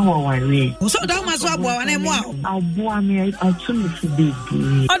sure aware so that must abo wana mo abo me I tune to be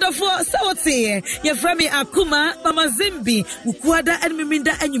odofo so what say your friend me Akuma Mama Zimbi ukuada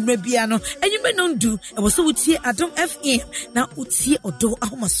enmiminda enwumra bia no enwumra no ndu e wo so wutie Adom FM na utie odo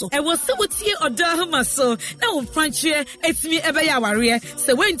ahomaso e wo so wutie odo ahomaso na wo franchie etimi ebe ya aware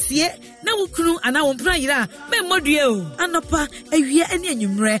se wentie na wo kunu ana wo mpra yira me modue o anopa awia ene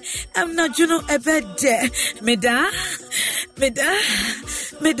enwumre am na juno ebe de meda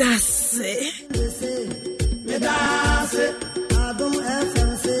se Adom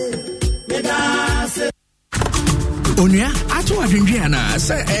FM se meda se Onya, ato adwendwe ana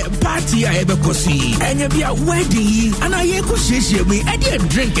say party a ebekosi enya bia wedding ana ye ko hyehyɛ mu e dey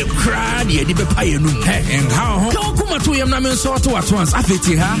drink a crowd ye dey be paye no and how ko kuma to yam na men so to at once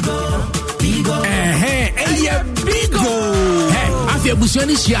afeti ha bigo bigo afia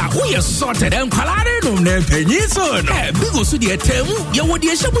busuani hia wo ye sorted and kwalare no na panyi so no bigo so dey temu ye wo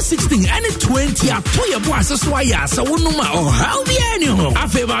dey hyebu 16 and 20 ato ye bo aseso aya sa wonuma how be any ho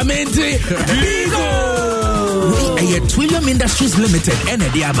afia mente bigo a Trillium Industries Limited and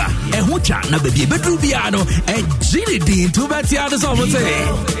Diaba and Hucha na baby bedroom piano and Gini Dean to Batiana Somote.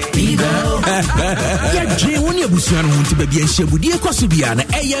 Ya Jewunia Busiano to baby and Shebudia Kosubiana,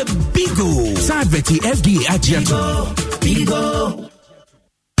 a Bigo, Sadveti FDA Agiato. Bigo.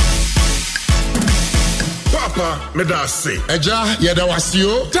 Papa medase eja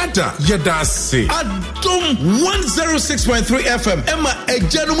yedawasio dada yedase Adom 106.3 FM Emma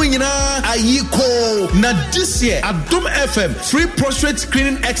eja no nyina ayiko na this year Adom FM free prostate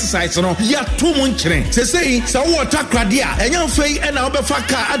screening exercise no ya to mu nkyere sesei sa wo takrade a enya mfei ena obefa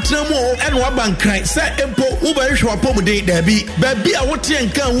ka atramo ena wabankran se empo wo ba hwe wapomde dabi baby a wote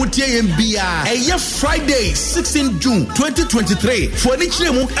nkan wotie yem bia eye Friday 16 June 2023 for ni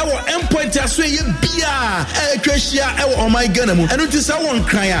kyere mu ewo endpoint aso ye bia Equasia ewo my Ghana mu enu ti sa won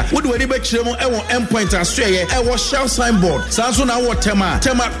kran a wo de wadi be kire mu ewo endpoint asoye ewo shell signboard sanso na wo tema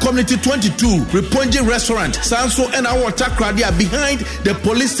community 22 Reponji restaurant sanso and our takrade behind the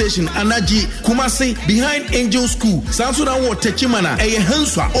police station Anaji Kumasi behind Angel School sanso na wo techimana eye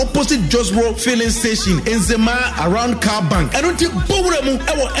Hanswa opposite Josbro filling station in Zema around Car Bank enu ti bowura mu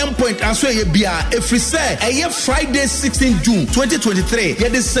ewo endpoint asoye bia efri say eye Friday 16 June 2023 ye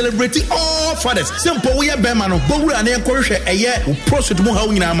dey celebrating all fathers simple we Bemano, Bowura ne encourage eye prostate mu ha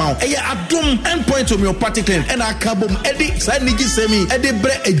nyina ma eye Adom endpoint homeopathic clinic and akabom edi sanigi semi edi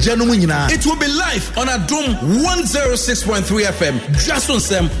bre ejanu mu nyina. It will be live on Adom 106.3 FM just on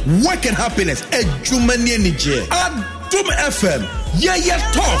some work and happiness ejumani nije Adom FM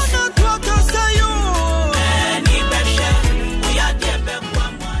yeah tough.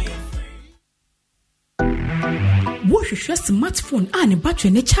 Hwehwɛ smartphone a ne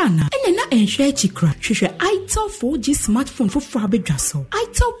battery ne chana ene na enhwɛ chikra hwehwɛ itel 4G smartphone for abedwa so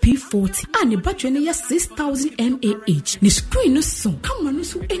itel P40 a ne battery ne yɛ 6000 mAh ne screen no so camera no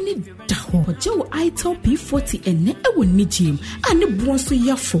so ene da ho ɔgye wo itel P40 ene ɛwɔ ne gym a ne bo so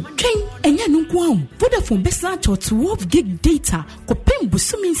yɛfo twɛn ɛnyɛ no nko a Vodafone bɛsa cho 12 gig data kɔpem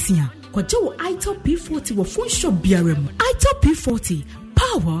busumi nsia kɔgye wo itel P40 wɔ phone shop biara mu itel P40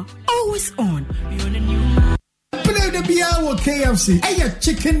 power always on. Play the Biawo KFC. Aye,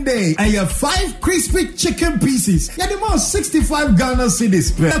 chicken day. Aye, 5 crispy chicken pieces. Yeah, the most 65 Ghana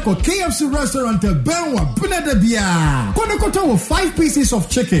cedis. Eko KFC restaurant Benwa. Play the Bia. Konekoto with 5 pieces of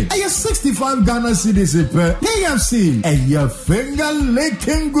chicken. Aye, 65 Ghana cedis. KFC. Aye, finger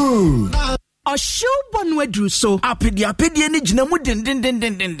licking good. Oshobonwedru so apedi ni gina mu den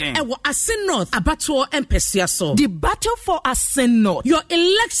ewo Asen North abato empesia so the battle for Asen North your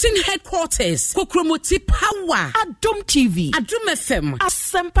election headquarters Kokromoti Power Adom TV Adom FM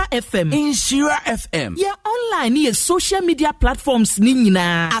Asempa FM Insura FM ye online ye social media platforms ni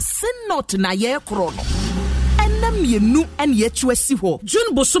nyina Asen North na ye kro no mienu and yet wesi ho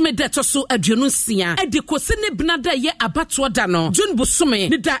June Bosome detoso aduonu sia edikosi ne bnada ye abato da no June Bosome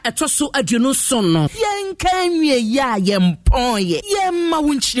ne da etoso aduonu son no yenkanwie ya yempon ye yemma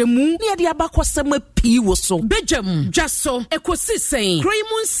wonkyeremu ne de abakosem pii wo so bejam dwaso ekosi sen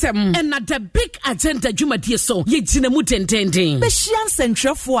kroimun sem and the big agenda dwumadie so ye ginemu dendenden be hia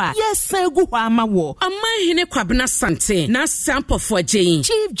nsentwefo a yesa gu ho ama wo amahene kwabena sante na sampofo agyen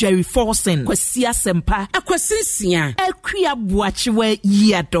Chief Jerry Forsen kwasi asempa akwasi sia akua buachewa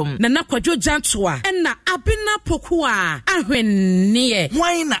yiadom na nakwadwo jantoa na abena pokua ahwenne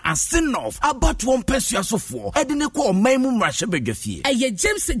why na Asen North about one person asofo edine ko omaimu mrahye bedwafie eye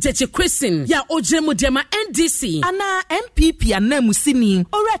James Jeche Question ya ojemu Mudema NDC ana MPP anamusini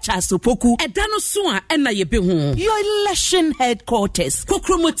Oracha Sopoku edano so a ena yebe ho your election headquarters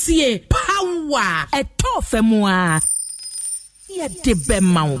kokromotie power etofemwa ye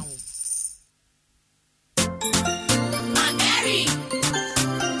debema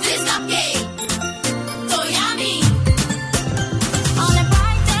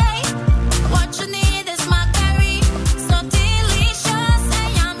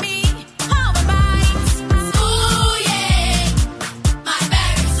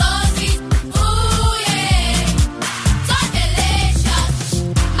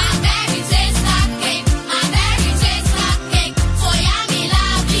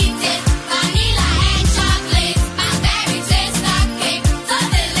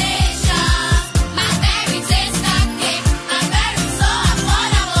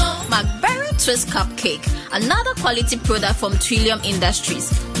Cupcake, another quality product from Trillium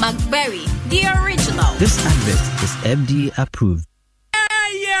Industries. McBerry, the original. This advert is FDA approved.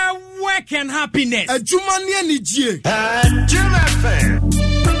 Yeah, work and happiness. A Jumania Nijie.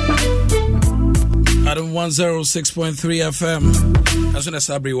 Adam 106.3 FM. As soon as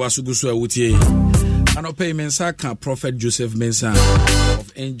Sabri Wasugusu Awutie. And pay Mensaka, Prophet Joseph Mensah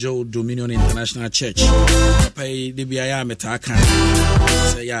of Angel Dominion International Church. Pay the Biaya Metaka.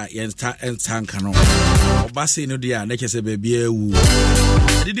 Say, yeah, Tankano. Obasi no dia, Nekese baby.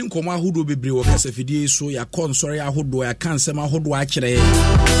 I didn't come out who do be brew as if it is so. Ya con sorry, I do I can't say my whole watch.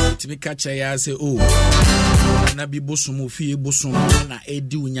 To me catch a say, oh, Nabi Bosumu, Fee Bosum, and I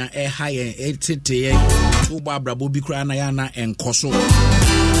do nya a high tete, two Barbara Bobby Cranayana and Koso.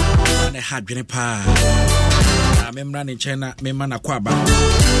 And a hard pa. Memran in China, Memana Kwaba.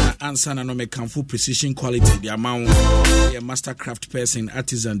 Answer no make full precision quality. The amount a mastercraft person,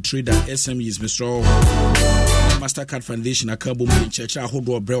 artisan, trader, SMEs, Mr. Mastercard Foundation, a carbon church, I hold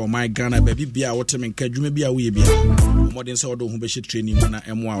up, bro, my Ghana, baby, be a water and catch me be a wee be. Modern Sodo Humbeshi training,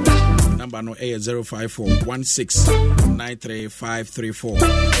 M1. Number no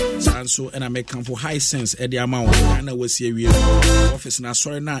A05416933534. So, and I make for high sense at the amount. And I was here, office now,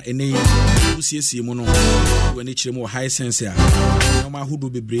 sorry now, and a UCC mono when it's more high sense here. No matter who do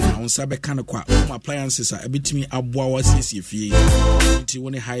be brain on Sabe Kanakwa, appliances are a bit me abwa CC fee. Until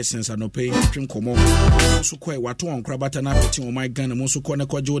when a high sense are no paying, trim common. So quite what one crabata na petting on my gun and also corner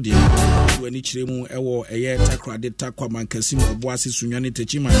qua Jodi. When each remo a year takra de takwa man casimo boasi sunyani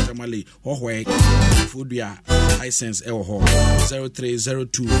techima tamale or way food ya high sense el ho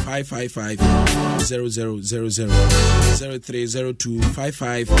 0302 555 0000 0302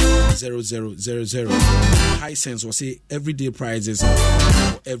 550000. High sense will say everyday prizes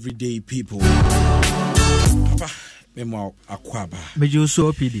for everyday people. Papa, memo akwaba. Mejo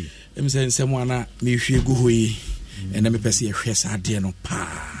so PD. Em say someone me hwe go hoyi and me pese ye hwe sa de no pa.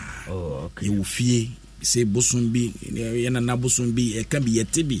 Oh, okay. You fie say bosun bi ye na bosun bi e kan bi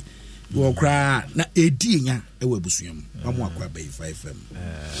yete bi. Wo kra na edi nya e wa busuam. Amo akwaba 5FM.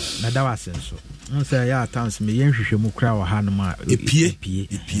 Na da wa senso. On say ya towns me yen hwehwe mu kra wa ha no ma epie.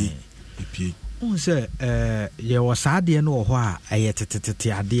 Unse ye was ade no ho a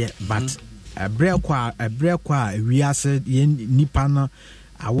ayetete ade but abrekwa wiase ye nipa no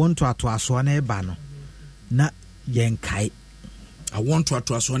I want to aso na eba no na yenkai I want to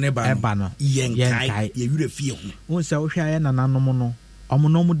aso na eba no yenkai ye wure fie ho unse wo hwa ye nananom no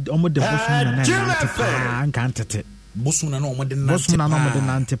omo de bosun na na nkantete bosun na omo de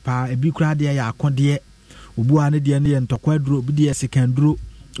nante pa ebi kura de ya akode obu ane de ne ntokwa duro obi de sekanduro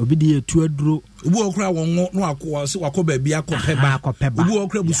obi de etu aduro obi okra won no akwa se wakoba bia akopeba obi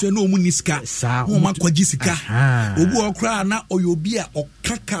okra busu na omu niska no ma kwaji sika obi okra na oyobi a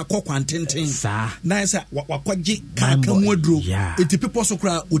okaka akokwantenten na se wakwaji kaka mu aduro eti people so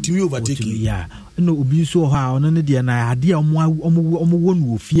kra otimi overtaking no obi so ha ono ne de na ade omo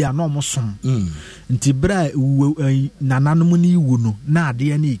wonu ofia na omo som nti bra nananom ni wu no na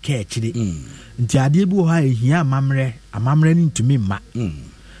ade na ika akire nti ade bi ha ehia amamre ni ntumi ma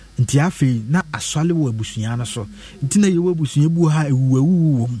nti afi na asole wo abusunya no so nti na ye wo abusunya bu ha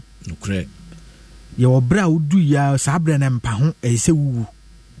ewuwu nokre ye obra udu ya sabre na mpa ho ese wuwu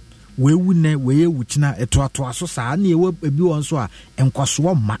wewu ne weye wuchina etoato aso saa na ye wo ebi won so a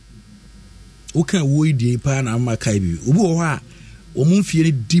enkoso ma o kan wo idie pa na ma kai bi obi wo ha o mun fie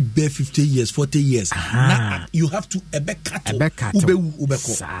ni deep 50 years 40 years na you have to ebekato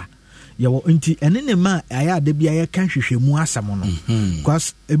ubeko saa yawo nti ene ne ma aya da bia ya kan hwehwemu asam no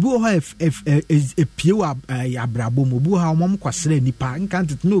because ebi wo ha epie wa abrabo mo bu ha omom kwasere nipa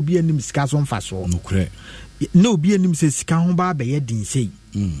nkantete na obi anim sika so mfaso nokre na obi anim se sika ho ba be ye din sei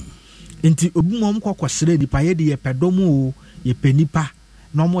nti obi mom kwasere nipa ye de ye pedomo ye penipa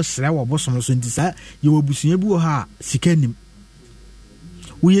na ɔmo srɛ wɔ bosom so nti saa yɛwɔ busua bi wɔ ha sika nim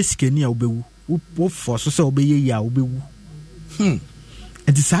woyɛ sikani a wobɛwu wofɔ so sɛ wobɛyɛ yi a wobɛwu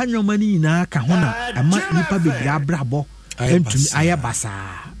nti saa nnwoma no nyinaa ka ho na ɛma nnipa bebree abrabɔ ntumi ayɛ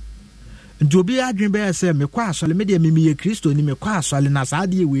basaa nti obi adwene bɛyɛ sɛ mekɔ asɔle medeɛ memeyɛ kristoni mekɔ asɔle na saa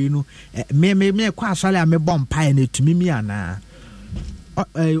deɛ wei no mekɔ asɔle a mebɔ mpaeɛ no ɛtumi mi anaa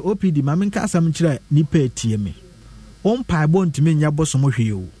OPD ma menka asɛm kyerɛ nnipa atie me wo mpaebɔ ntumi nyɛ bosom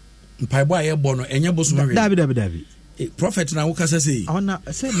hwee o mpaebɔ a yɛbɔ no ɛnyɛ bosom hwee dabi prophet na wokasa sɛ ɔna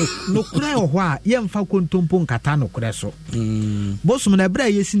sɛ nokorɛ wɔ hɔ a yɛmfa kontompo nkata nokorɛ so bosom no ɛberɛ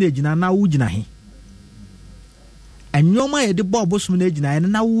a yɛsi no agyina na wogyina he ɛnwɔma a yɛde bɔɔ bosom no agyina ɛno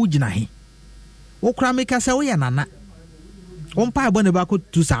na wogyina he wokora meka sɛ woyɛ nana wo mpaebɔ ne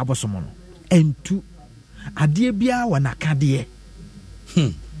bɛakɔtu saa bosom no ɛntu adeɛ biara wɔ nakadeɛ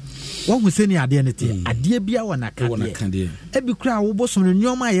wahu sɛni adeɛ no te adeɛ biara wɔ nakadeɛ ebi kora wo bosom no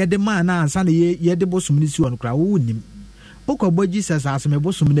nneɔma a yɛde maa na ansa na yɛde bosom no si wɔ no kora wo nim wokɔbɔ Jesus asɛm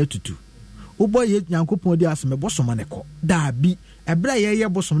bosom no atutu wobɔ yɛ Nyankopɔn di asɛm bosom no kɔ daabi ɛberɛ a yɛyɛ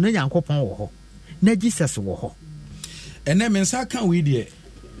bosom no Nyankopɔn wɔ hɔ na Jesus wɔ hɔ ɛnɛ me nsa ka wei deɛ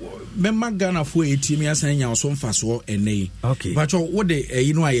mɛma Ghanafoɔ ɛtimi asan nya so mfasoɔ ɛnɛ yi patwɔ wode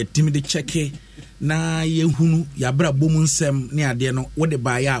ɛyi no a yɛtimi de kyɛke na yɛhunu yɛabra bɔ mu nsɛm ne adeɛ no wode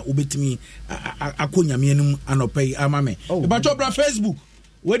baeɛ a wobɛtumi akɔ nyameɛ no mu anɔpɛ yi ama me patwɔ bra Facebook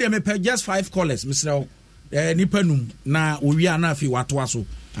wode mepɛ just 5 callers mesrɛ wo nipa num na owie a na afei watoa so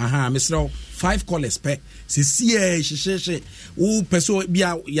mesrɛ wo 5 callers pɛ sɛsiɛ hyehyɛhyɛ wo pɛ sɛ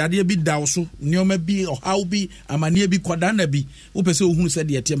bia yadeɛ bi da wo so nneɔma bi ɔhaw bi amanneɛ bi kɔdana bi wo pɛ sɛ wohunu sɛ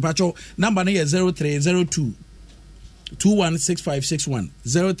deɛ tiɛ mpatwɔ number no yɛ 0302 216561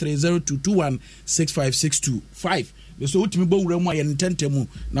 0302216562 5 so wotumi bɔ wura mu a yɛ ntɛntɛ mu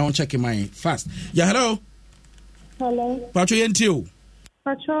na wɔn check my fast ya hello patwɔ yɛntie o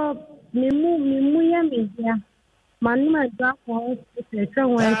patwɔ mimu ya media manima dwa ko se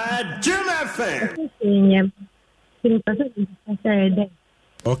won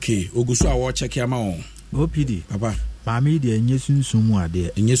okay ogusu a wo check ama on OPD papa maami de enye sunsun mu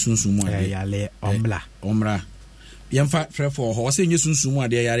ade yale omra yɛmfa frɛfo hɔ sɛ enye sunsun mu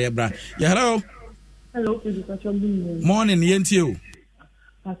ade yare bra ya hello OPD patwɔ morning yɛntie o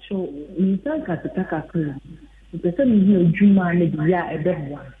patwɔ mi san ka kakra pese mi hi odwuma na bia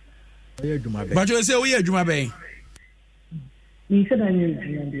ɛbɛboa Bajo say we adwuma bɛn. Ni se da ni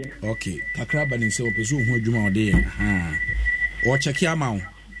adwuma bia. Okay, kakra ba ni se o pese ho adwuma ode ye. O check ya ma wo.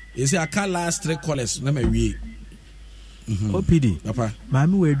 You say aka last 3 callers na ma wie. OPD. Papa.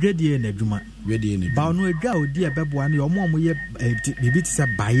 Maami we adwadie na adwuma. Adwadie na. Ba no adwa odi ɛbɛboa no omo ye bibi ti sɛ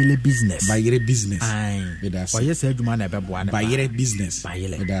bayele business. Bayere business. Ai. Bedase. O ye sɛ adwuma na ɛbɛboa no. Bayere business.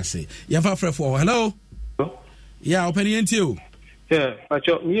 Bayele. Bedase. Yɛmfa frɛfo. Hello. Yeah, open your NTO. Yeah,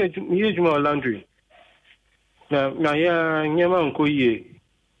 pacho me juma laundry. Na ya nyama nko yie.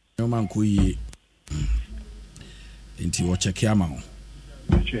 Nyama nko yie. Enti wo check ya ma ho.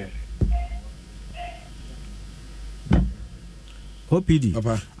 Che. OPD.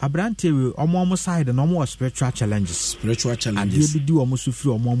 Papa. Abrante we omo side na omo spiritual challenges. Ade bi di omo so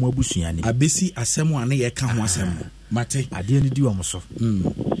firi omo abusua ni. Abesi asɛm a na ye ka ho asɛm. Mate. Ade ni di omo so.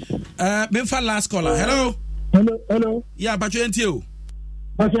 Memfa last caller. Hello. Hello. Yeah, Bacho NTO.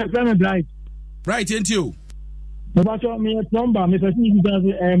 Bacho Clement Bright. Bright NTO. Bacho me plumber, me person you guys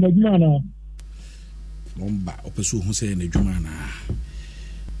maduma na. Plumber, opeso hu say na dwuma na.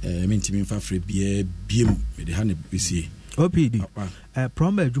 Me ntimi mfa frɛ bia biem me de ha na besie. OPD.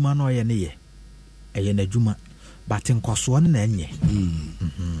 Plumber dwuma no ye ne ye. Eye na dwuma. But nkoso no na enye.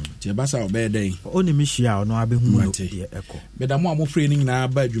 Tie basa obeden. Oni mi hia no abehu no de eko. Bedamo amofre ni nyina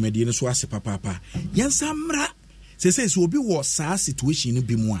ba dwumadie no so ase papa. Yansamra sese so obi wo saa situation no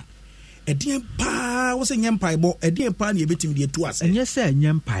bi mu a. Edien pa wo se nyempaibo, edien pa na ebetimi de tu ase. Enye se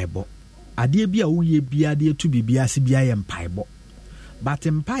nyempaibo. Ade bi a wo ye bia de tu bibia se bia ye mpaibo. But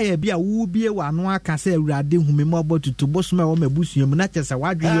empire bi a wo bie wa no aka se awurade humemabo tutu bosoma wo mabusuam na kyese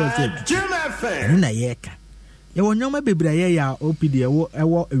wadwe yo se. Na yeka. Yɛwɔ nyɔma bebree yɛ ya OPD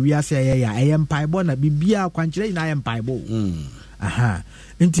ɛwɔ wiase yɛ ya ɛyɛ mpaebɔ na bibia kwankyerɛ ina yɛ mpaebɔ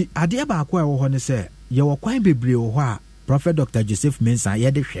nti adeɛ baako a ɛwɔ hɔ ne sɛ yɛwɔ kwan bebree wɔ hɔ a Prophet Dr. Joseph Mensah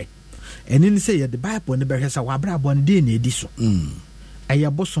yɛde hwɛ ɛne ne sɛ yɛde Bible ne bɛhwɛ sɛ wabrabɔ ne deɛ na ɛdi so ɛyɛ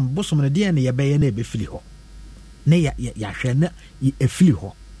bosom no deɛ ne yɛbɛyɛ na ɛbɛfiri hɔ ne yɛahwɛ na ɛfiri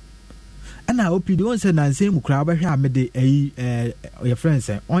hɔ ɛna OPD wɔn sɛ nansɛn mu koraa wobɛhwɛ a mede yɛ friend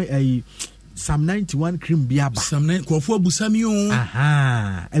sɛ Psalm 91 cream biaba. Psalm 9 kwofo abusami o.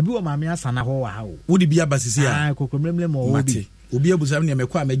 Ebi wo maame asana ho wa ha o. Wo di biaba sisi a. Kokomremle mo wo bi. obi abusam ne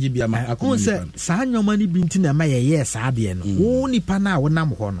mekɔ ameji bia ma akɔ se saa nyoma ni binti na ma ye saa de no wo nipa na wo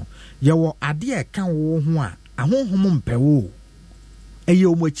nam ho no ye wo ade e ka wo ho a ahonhom mpe wo eye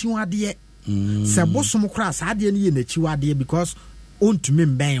o machi wo ade se bosom kra saa de ne ye na chi wo ade because ontumi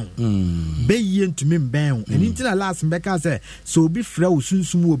mbɛn bɛyie ntumi mbɛn ɛni ntina last mbɛka sɛ so obi frɛ wo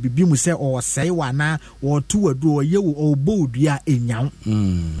sunsum wo bibi mu sɛ ɔsɛe wana wɔto wadu ɔyɛ wo ɔbɔ odua enyaw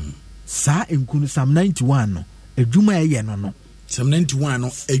saa nkunu Psalm 91 no adwuma ɛyɛ no Psalm 91 no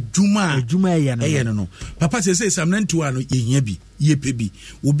adwuma ɛyɛ no papa sɛ Psalm 91 no yɛhia bi yɛpɛ bi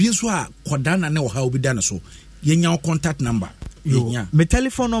obi nso a kɔda na ne ɔha obi da no so yɛnya contact number. My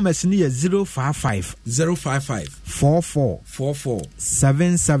telephone number is 055 44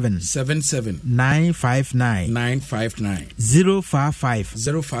 77 959 055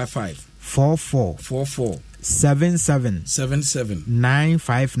 44 77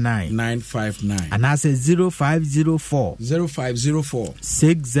 959 and I say 0504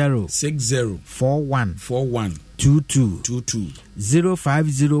 60 41 22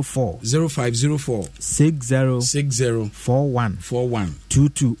 0504 60 41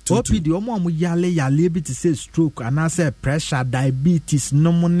 22 OPD omo yale bi to say stroke and I say pressure diabetes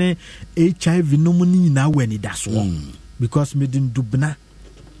nomone HIV nomone na weni daso because me din dubna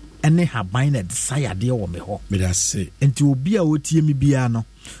ene haban na desire de wo me ho me da say enti obi a otie mi bia no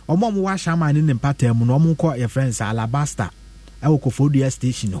omo wa shaman ne mpatam no omo ko your friends Alabasta Kofodia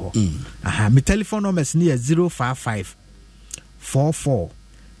station ho. My telephone number is near 055 44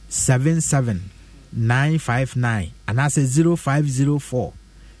 77 959 and I say 0504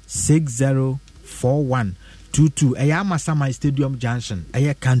 60 41 22. Ayama Sama Stadium Junction,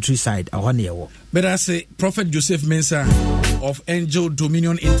 Aya Countryside, Ahonewo. But I say Prophet Joseph Mensah of Angel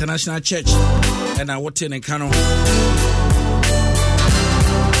Dominion International Church and I want in a canon.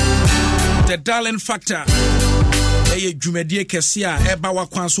 The Darling Factor. Eye dwumadie kese a eba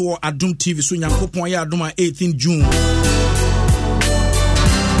wakwan so wo Adom TV so Nyankopon ya Adom 18 June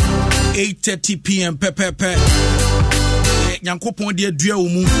 8:30 p.m. pepepe Nyankopon de adua wo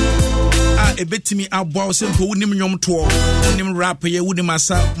mu a ebetimi aboa wo sempo wonim nwom to wonim rap ye wonim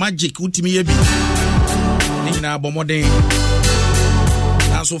asa magic wutimi ye bi ni na abomoden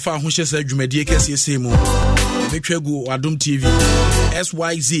aso fa ho hye sa dwumadie kese ese mu betwagu Adom TV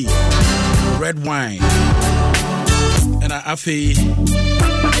SYZ Red Wine and Afe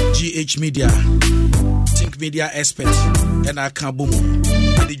GH Media Think Media Expert and I can boom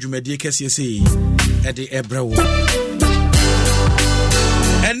the Jumedie KCC at the Ebrewo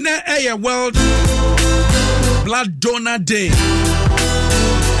and now a World Blood Donor Day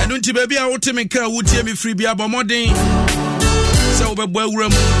and unti baby I want to make a would me free be about more day so we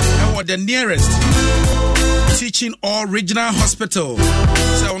room or the nearest Teaching or regional hospital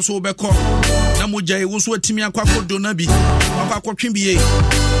so on so beko na moja e wo so atimi akwakọ dona bi akwakọ twinbie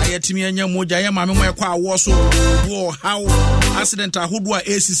ayatimi anya moja ye mame mo ekwa awo so wo how accident ahodo a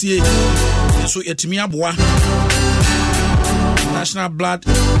ACCA so yatimi aboa National Blood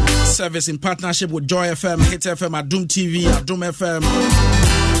Service in partnership with Joy FM, Hit FM, Adom TV, Adom FM,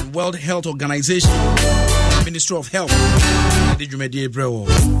 and World Health Organization, Ministry of Health, the Jumedie Brewo.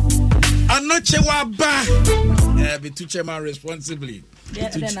 Anoche wa ba be to chairman responsibly. I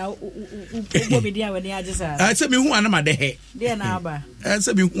said me who ana de he. There na ba. I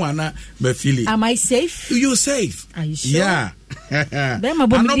said me who ana be feeling. Am I safe? You safe? Are you sure? Yeah.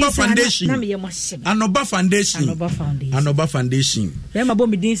 Anoba Foundation. Anoba Foundation. Anoba Foundation. Dem abo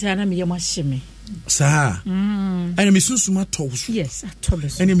me din say na me yemashime. Sir. And me sunsuma tows. Yes, I told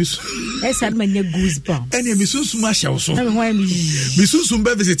us. And me esa ma nya goosebumps. And me sunsuma shaw so. Na me why me sunsum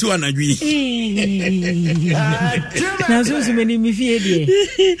be visit wa nadwi. Na sunsum ni me fie de.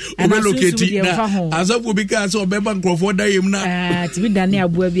 Ana locate na. Azabu bi ka so be ban crofo da yem na. Ti bi dane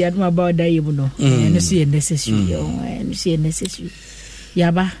aboa bi adum about da yem no. No see necessary. No see necessary.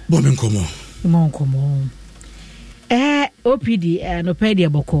 Yaba. Bo me nkomo. Mo nkomo. OPD no pedia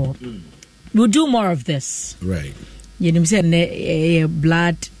boko. We'll do more of this. Right. You know, say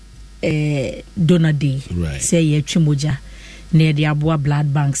blood donor day. Right. Say ye chimoja near the Abua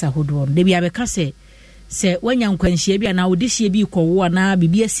blood banks a hood one. They be a say when young quenchia be now this year be called na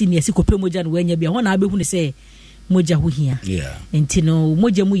be a senior sikope moja when you be one abe who say moja who here. Yeah. And tino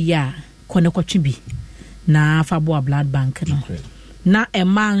moja mu ya koneko chibi na Fabua blood bank no. Na a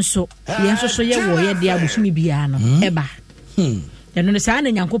man so yenso so ye wo ye dia busumi bia no eba. No say na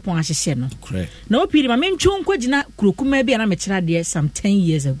Nyankopon ahyehye no. Correct. Na opiri ma mentwo nkogina kurokuma bia na mekira de some 10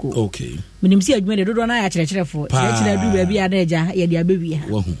 years ago. Okay. Minim si adwuma de dodo na ya kyerɛkyerɛfo. Kyerɛkyerɛ du bia bia na eja ye de abewia.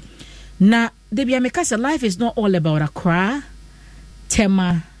 Na de bia meka say life is not all about Accra,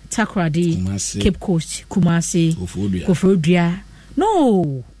 Tema, Takoradi, Cape Coast, Kumasi, Kofodria.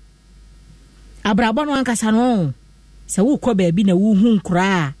 No. Abrabano ankasa no. Sa wo kɔ baabi na wo hu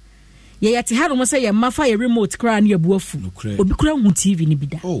nkora. Ye yate ha no mo say ye mafa ye remote kra na ye buafu. Obi kra hu TV ni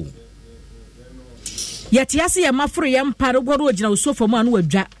bida. Oh. Yate ase ye maforo ye mpare goro ogina wo sofa mu anu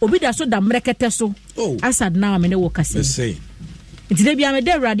wadwa. Obi da so da mrekete so. Oh. Asad na me ne wo kase. Say. Nti da bia me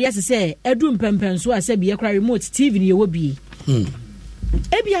da awrade ase say edu mpempenso ase bi ye kra remote TV ni ye wo bi.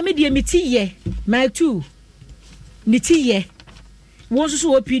 Ebia me de me ti ye. My two. Ni ti ye. Won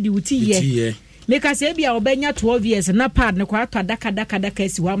so wo pidi wo ti ye. Make us say bia obenya 12 years na pad ne kwa atwa daka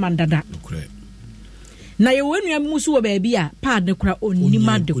esi wa mandada. Okay. Na ye wonu amusu wo baabi a pad ne kura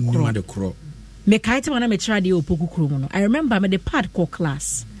onima de kro. Me kai te wana me kira de opoku kro mu no. I remember me the pad call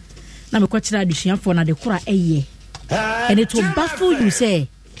class. Na me kwa kira adusuafo na de kura eye. And it will baffle you say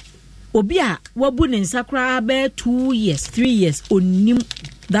obi a wabu ne nsakra be 2 years, 3 years onim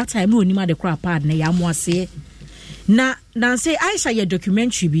that time no onima de kura pad ne ya mo ase. Na say I saw your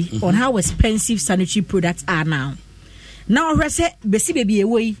documentary on how expensive sanitary products are now. Now I say besi baby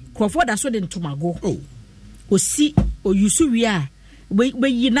away Crawford that's what into my go. Oh. O see o you so we are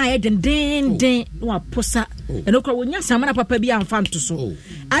we na den no aposa and okra wonya samana papa bi amfa to so.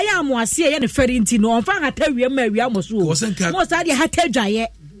 I am wase ye ne feri nti no onfa hata wi ma wi amoso. Mo sa de hata dwaye.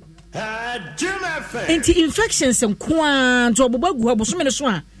 Enti infections nko to obobagu obosome ne so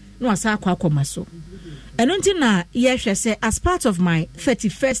a no asa akwa so. And until now, yes, I say as part of my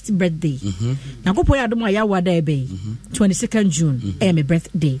 31st birthday. Now go poya domo ya wada ebe 22nd June. My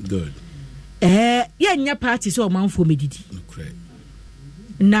birthday. Good. Yeah, nya party so man for me didi. Okay.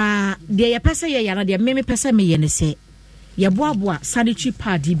 Na dia ya pesa ya na dia meme pesa me ye ne se. Ya boaboa sanitary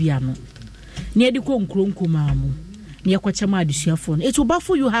pad bia no. Na ye de ko nkronko maamu. Na ye kwacha ma adusuafo no. It will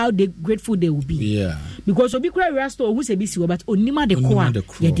baffle you how they grateful they will be. Yeah. Because obi kura restore who say bi si but onima de ko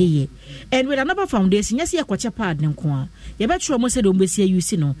ye de ye. And with another foundation, yes, ye kwacha pad ne nko a. Ye betro mo say do mbesi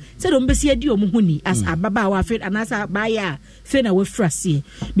use no. Say do mbesi adi omo huni as ababa wa fe anasa baya fe na we frase.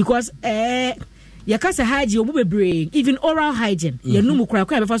 Because ye kasa hygiene omo bebre even oral hygiene. Ye numu kura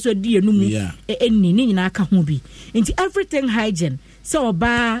kwa be fa so adi ye numu enni ni nyina aka ho bi. Nti everything hygiene. So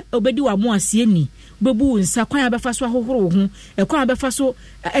oba obedi wa mo asie ni. Bebu nsa kwan abefa so ahohoro ho. Kwan abefa so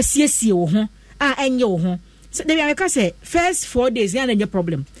asiesie wo ho. Enye wo ho. So they make us say first 4 days there no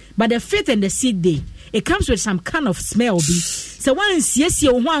problem. But the 5th and the 6th day, it comes with some kind of smell be. So once yes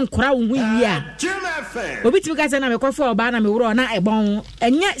you ho ankora wo ho ya. Obi timi ka say na me kofo oba na me woro na ebon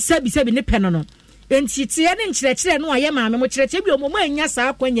enye sabi ne peno no. Enti tie ne nkyerɛkyerɛ no aye maame mo kyerɛkyerɛ bi omo anya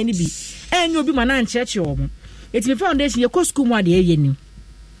saa kwanya ne bi. Enye obi ma na nkyerɛkyerɛ omo. Etimi foundation ye ko school mu ade ye ni.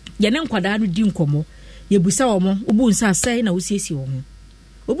 Ye ne nkwada no di nkomo. Ye busa omo, obu nsa sai na wosiesie omo.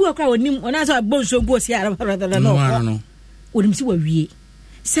 Obu akwa onim onasa bonso go si ara no onim si wawie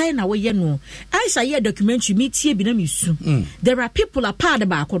say na wo ye no I saw your documentary me tie bi na mesu there are people apart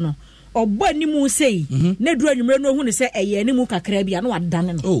ba ko no obo animu say na duru anwumre no hu ne say eye animu kakra bia na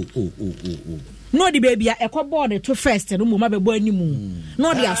wadane no no di baby a ekobord to first no mo ma be bo animu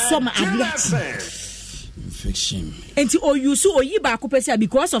no di asoma ade infection enti o you so oyi ba ko pese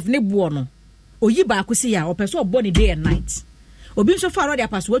because of ne buo no oyi ba ko say ya o pese obo ni day and night obi nso fa road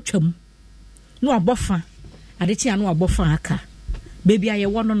apaso atwam no abofa adetia no abofa aka baby aye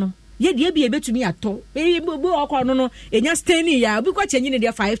wono no ye de bia betumi ato obi okwa no enya stay ya obi kwa chenyi ne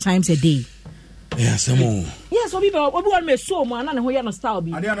dia 5 times a day. Yes, yes, obi won me so mo ana ne ho ye no style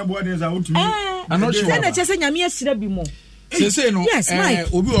bi ade ana bo ade za otumi ano che na chese nyame asira bi mo say no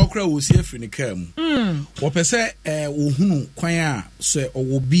obi okra wo si afri ne kam wo pese wo hunu kwan a so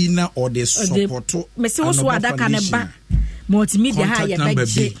obi na o de support me se wo so adaka ne ba multimedia ha ya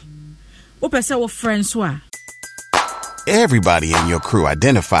beje wo pese wo friends wa. Everybody in your crew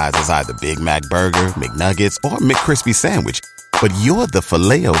identifies as either Big Mac Burger, McNuggets, or McCrispy Sandwich. But you're the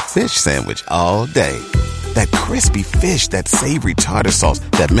Filet-O-Fish Sandwich all day. That crispy fish, that savory tartar sauce,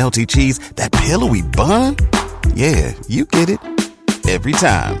 that melty cheese, that pillowy bun. Yeah, you get it. Every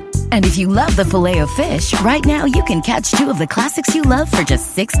time. And if you love the Filet-O-Fish, right now you can catch 2 of the classics you love for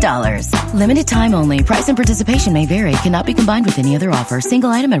just $6. Limited time only. Price and participation may vary. Cannot be combined with any other offer. Single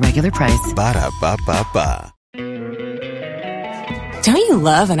item at regular price. Ba-da-ba-ba-ba. Don't you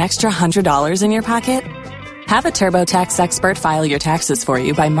love an extra $100 in your pocket? Have a TurboTax expert file your taxes for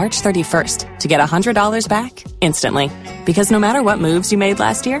you by March 31st to get $100 back instantly. Because no matter what moves you made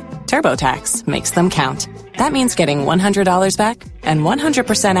last year, TurboTax makes them count. That means getting $100 back and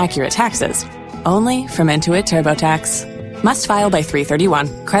 100% accurate taxes only from Intuit TurboTax. Must file by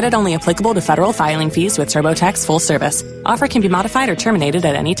 3/31. Credit only applicable to federal filing fees with TurboTax full service. Offer can be modified or terminated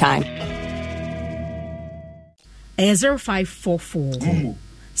at any time. 0544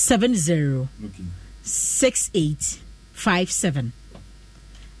 70 6857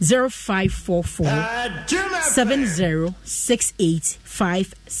 0544 70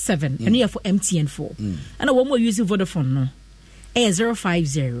 6857 and here for MTN4 and one more using Vodafone no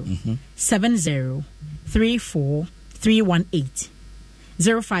 050 70 34 318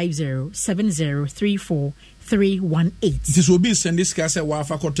 050 70 34 318. This will be send this case wa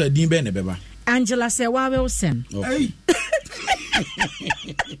fa kota din be ne beba. Angela say wa will send. Okay.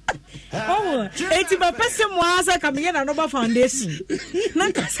 Oh, eti ba pese mo asa ka me na no foundation.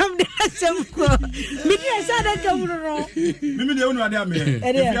 Na ka sam de asem ko. Me dey say that ka wuro. Me dey unu ade am here.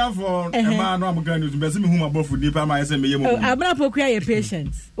 If you have for e ma no am kan be say me huma bofu dey pa ma say me yemo. Abna poku ya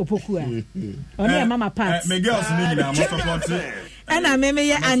patient. Opoku a. Oni e mama part. Me girls ni nyina mo support. And I meme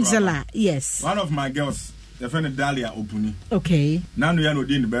ye Angela. Yes. One of my girls, the friend Dalia Opuni. Okay. Now we are no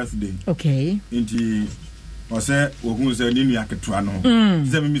doing the birthday. Okay. Inti ose wogun say ni nua ketua no.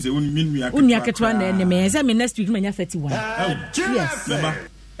 Say me say ni nua ketua. Nua ketua na ne me say me next week me nya 31. Yes.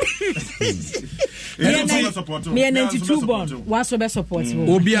 Me 92 born. What so be support?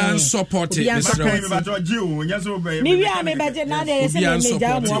 Obi an support it. Me we are me beje na dey say me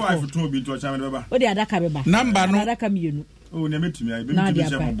ja mo. O dey adaka beba. Number no. Adaka mienu. Oh, na metumi ai, metumi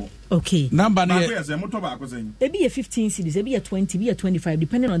shemo. Okay. Number na say moto ba akosen. E be 15 cedis, e be 20, be 25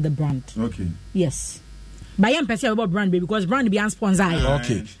 depending on the brand. Okay. Yes. Buy am person about brand because brand be an sponsor.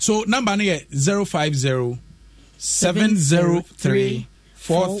 Okay. So number na 050 703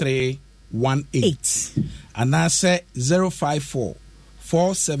 4318 and I say 054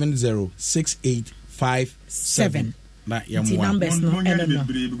 470 6857. Na numbers no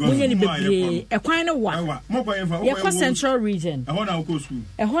munyani bebre ekwan no wa ye central region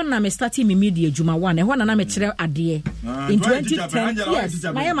ehon na me starting me media juma 1 ehon na me kire ade in 2010 yes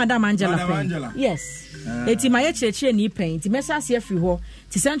my madam Angela yes eti my kire ni pen eti mesase afri ho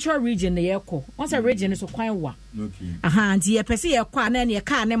ti central region na ye ko once region so kwan wa aha nti ye pese ye kwa na ye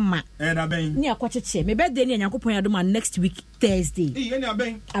ka ne ma na ben ni akwacheche me birthday ni Yakopon Adoma next week Thursday ni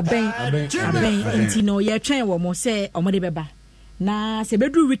aben nti no ye twen wo mo say omode beba na se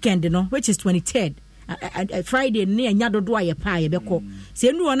bedu weekend no which is 23rd Friday ni anya dodo aye pa ye beko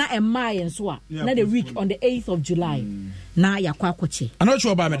se nu ona emma ye nso a na the week on the 8th of July na yakwa akoche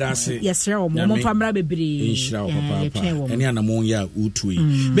anocho oba me dance yes sir mo famra bebre inshira papa eni anamon ya utui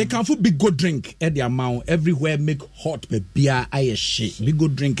be kanfo big go drink e the amount everywhere make hot be bia aye she big go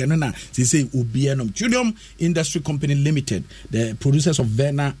drink and na say obi enom Trillium Industry Company Limited, the producers of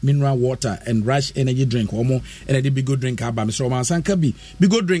Verna mineral water and Rush energy drink omo and the big go drink aba me so man sanka bi big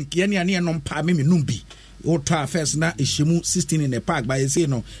go drink ye ne enom pa me numbi Ota first na ishemu 16 in the park by say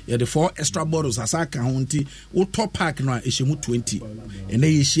no you the 4 extra bottles asaka honti o top pack no ishemu 20 and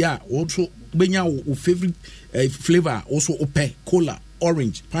then you share also benya o favorite flavor also ope cola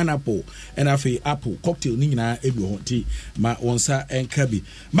orange pineapple and afi apple cocktail ni nyina ebi honti ma onsa enkabi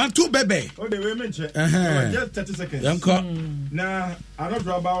mantu bebe o de we menche just 30 seconds yanko na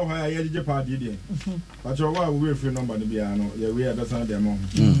another about how ya jeje pa di dey but you wa we free number ni bia no ya we adasa dem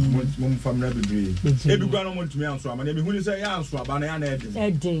mum family bebre ebi gwa no montumi anso ama na ebi huni say ya anso aba na ya na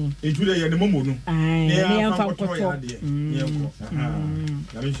edin etu de ya ne momo no ya fa koto ya ko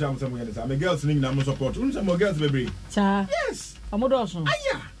na mi sham some ya me girls ni na mo support un some girls bebre cha yes amodoso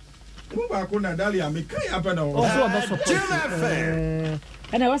aya mo ba ko na Dalia me kai apa na o so ba support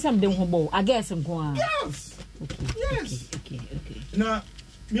and I was am dem hobo I guess nko yes yes okay na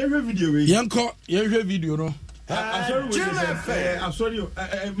me video we yanko ye video no I'm sorry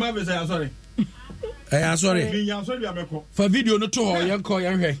Marvin say I'm sorry I'm sorry for video no to ho yanko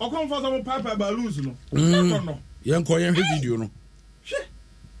yan hwe o kon for some pipe balloons no yanko yan hwe video no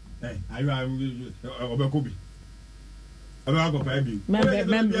ayo obekobi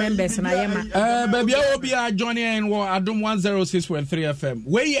members na yema baby obi a joining in Adom 106.3 FM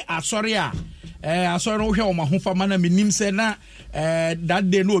we asori a asori no hwe o ma hofa mana menim se na that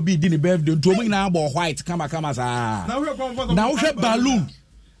day no obi di ne birthday nto mo nyina abo white kama sa na wo hwe balloon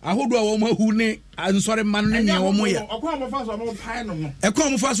ahodo a wo ma hu ne ansori man ne ne wo mo ya okwa mo fa so mo pai no ekwa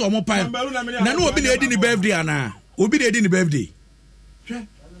mo fa so mo pai na no obi na edi ne birthday ana obi na edi ne birthday hwe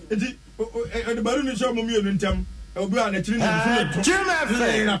edi the balloon ni show mo mi enu ntam obi a na chiri ni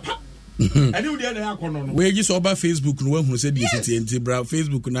ani udi na yakono no we gi so ba Facebook no wahunu se die city enti bra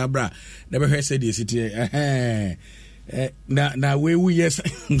Facebook na bra na be hwe se die city na we yes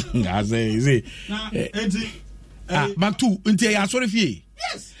ngaze enti matu enti ya sorry fie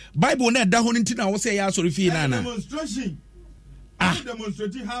yes Bible na da ho enti na wo se ya sorry fie na demonstration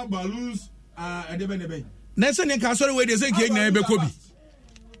demonstrating how balloons are edebe na se ne ka sorry we dey say ke nyina be kobi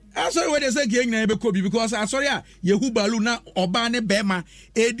Sorry, when they say King Kobe because I sorry, Yehu Baluna, Obane Bema,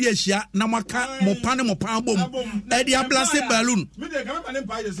 Ediasia, Namaka, Mopane Mopambum, Edia Blase Balloon.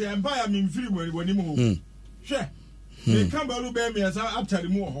 Empire say Empire mean free when you move. Sure. They come Balu Bemi as I tell you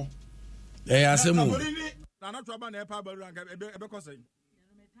more. Eh,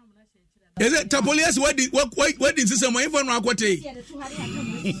 is it Tapolias what did some even Rakote?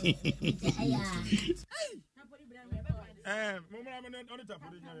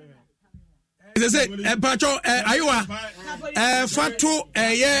 They say, Pacho, Ayua, Fatu,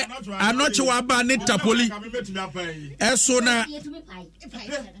 Anochi Waba, Nitapoli, Esona.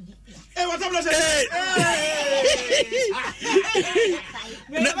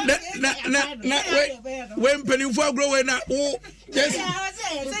 When penny for growing up, oh, yes,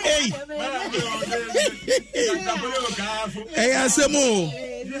 hey, I say more.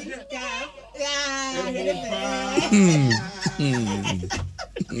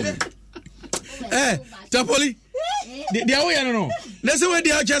 Tapoli, the away, I don't know. Let's say what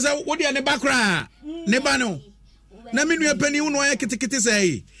the archers are, what they are in the background. Nebano. Namin, your penny, no, I can take it to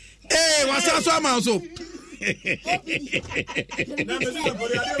say. Hey, what's that? So I'm also.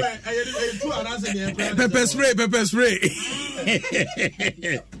 Pepper spray.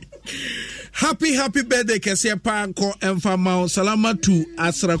 Happy birthday, Kesia Panko and Famao. Salamatu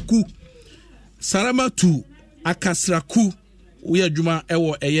Asraku. Salamatu Akasraku. We are Juma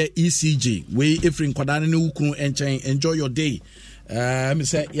Ewo ECG. We Ifrin Kodani Ukunu and enjoy your day. Me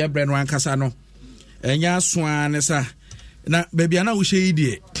say, yeah, Brenwan Casano. And ya swan, sir. Na baby ana wo hye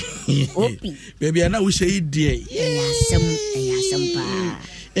die baby ana wo hye die yasam pa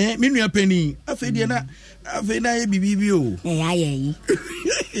me nua pani afedi na ye bibi o ayi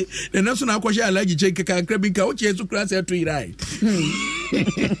na so na akwhye allergy check kakra bi ka wo che so kra se to irai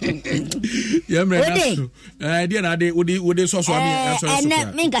ya mre na so dia na de wo so so ami so so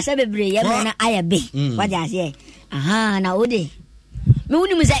na me nka se bebre ya me na ayabe waja se aha na ode me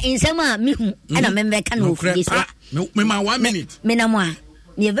woni mu se insama me hu ana me mbeka na ofudi so me ma 1 minute me na mo a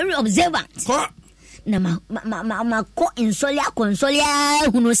me very observant na ma ko insolia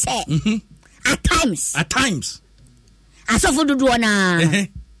hunu se at times asofo dodo na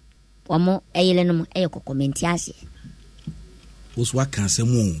omo eyele no comment ase oswa kan se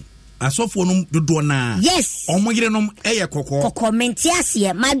mu asofo no dodo na yes omo yire no comment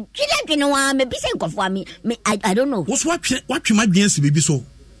ase ma dwidwene wa me bi se nkofo me I don't know oswa watwe ma dwen se bebi so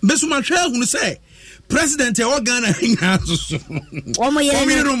beso ma hwe hunu se President e Ghana hinga so omo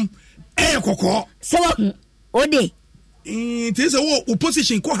yire no kokko se wa ode it is a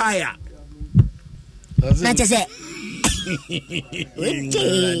opposition ko higher na chese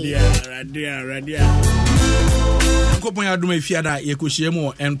radia ko pon aduma fiada ye ko hie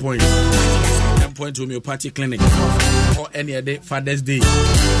mo endpoint homeopathic clinic or any other Father's Day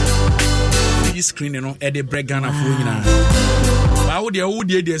this screen no e de Ghana fo nyina ba wo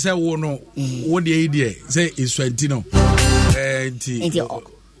de say wo no wo de ide say iswantino enti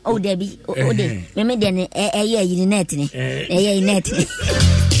oh Debbie oh de me de ne ye net ni ye net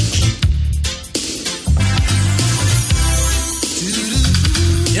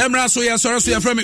Yamra so ya sorry so ya from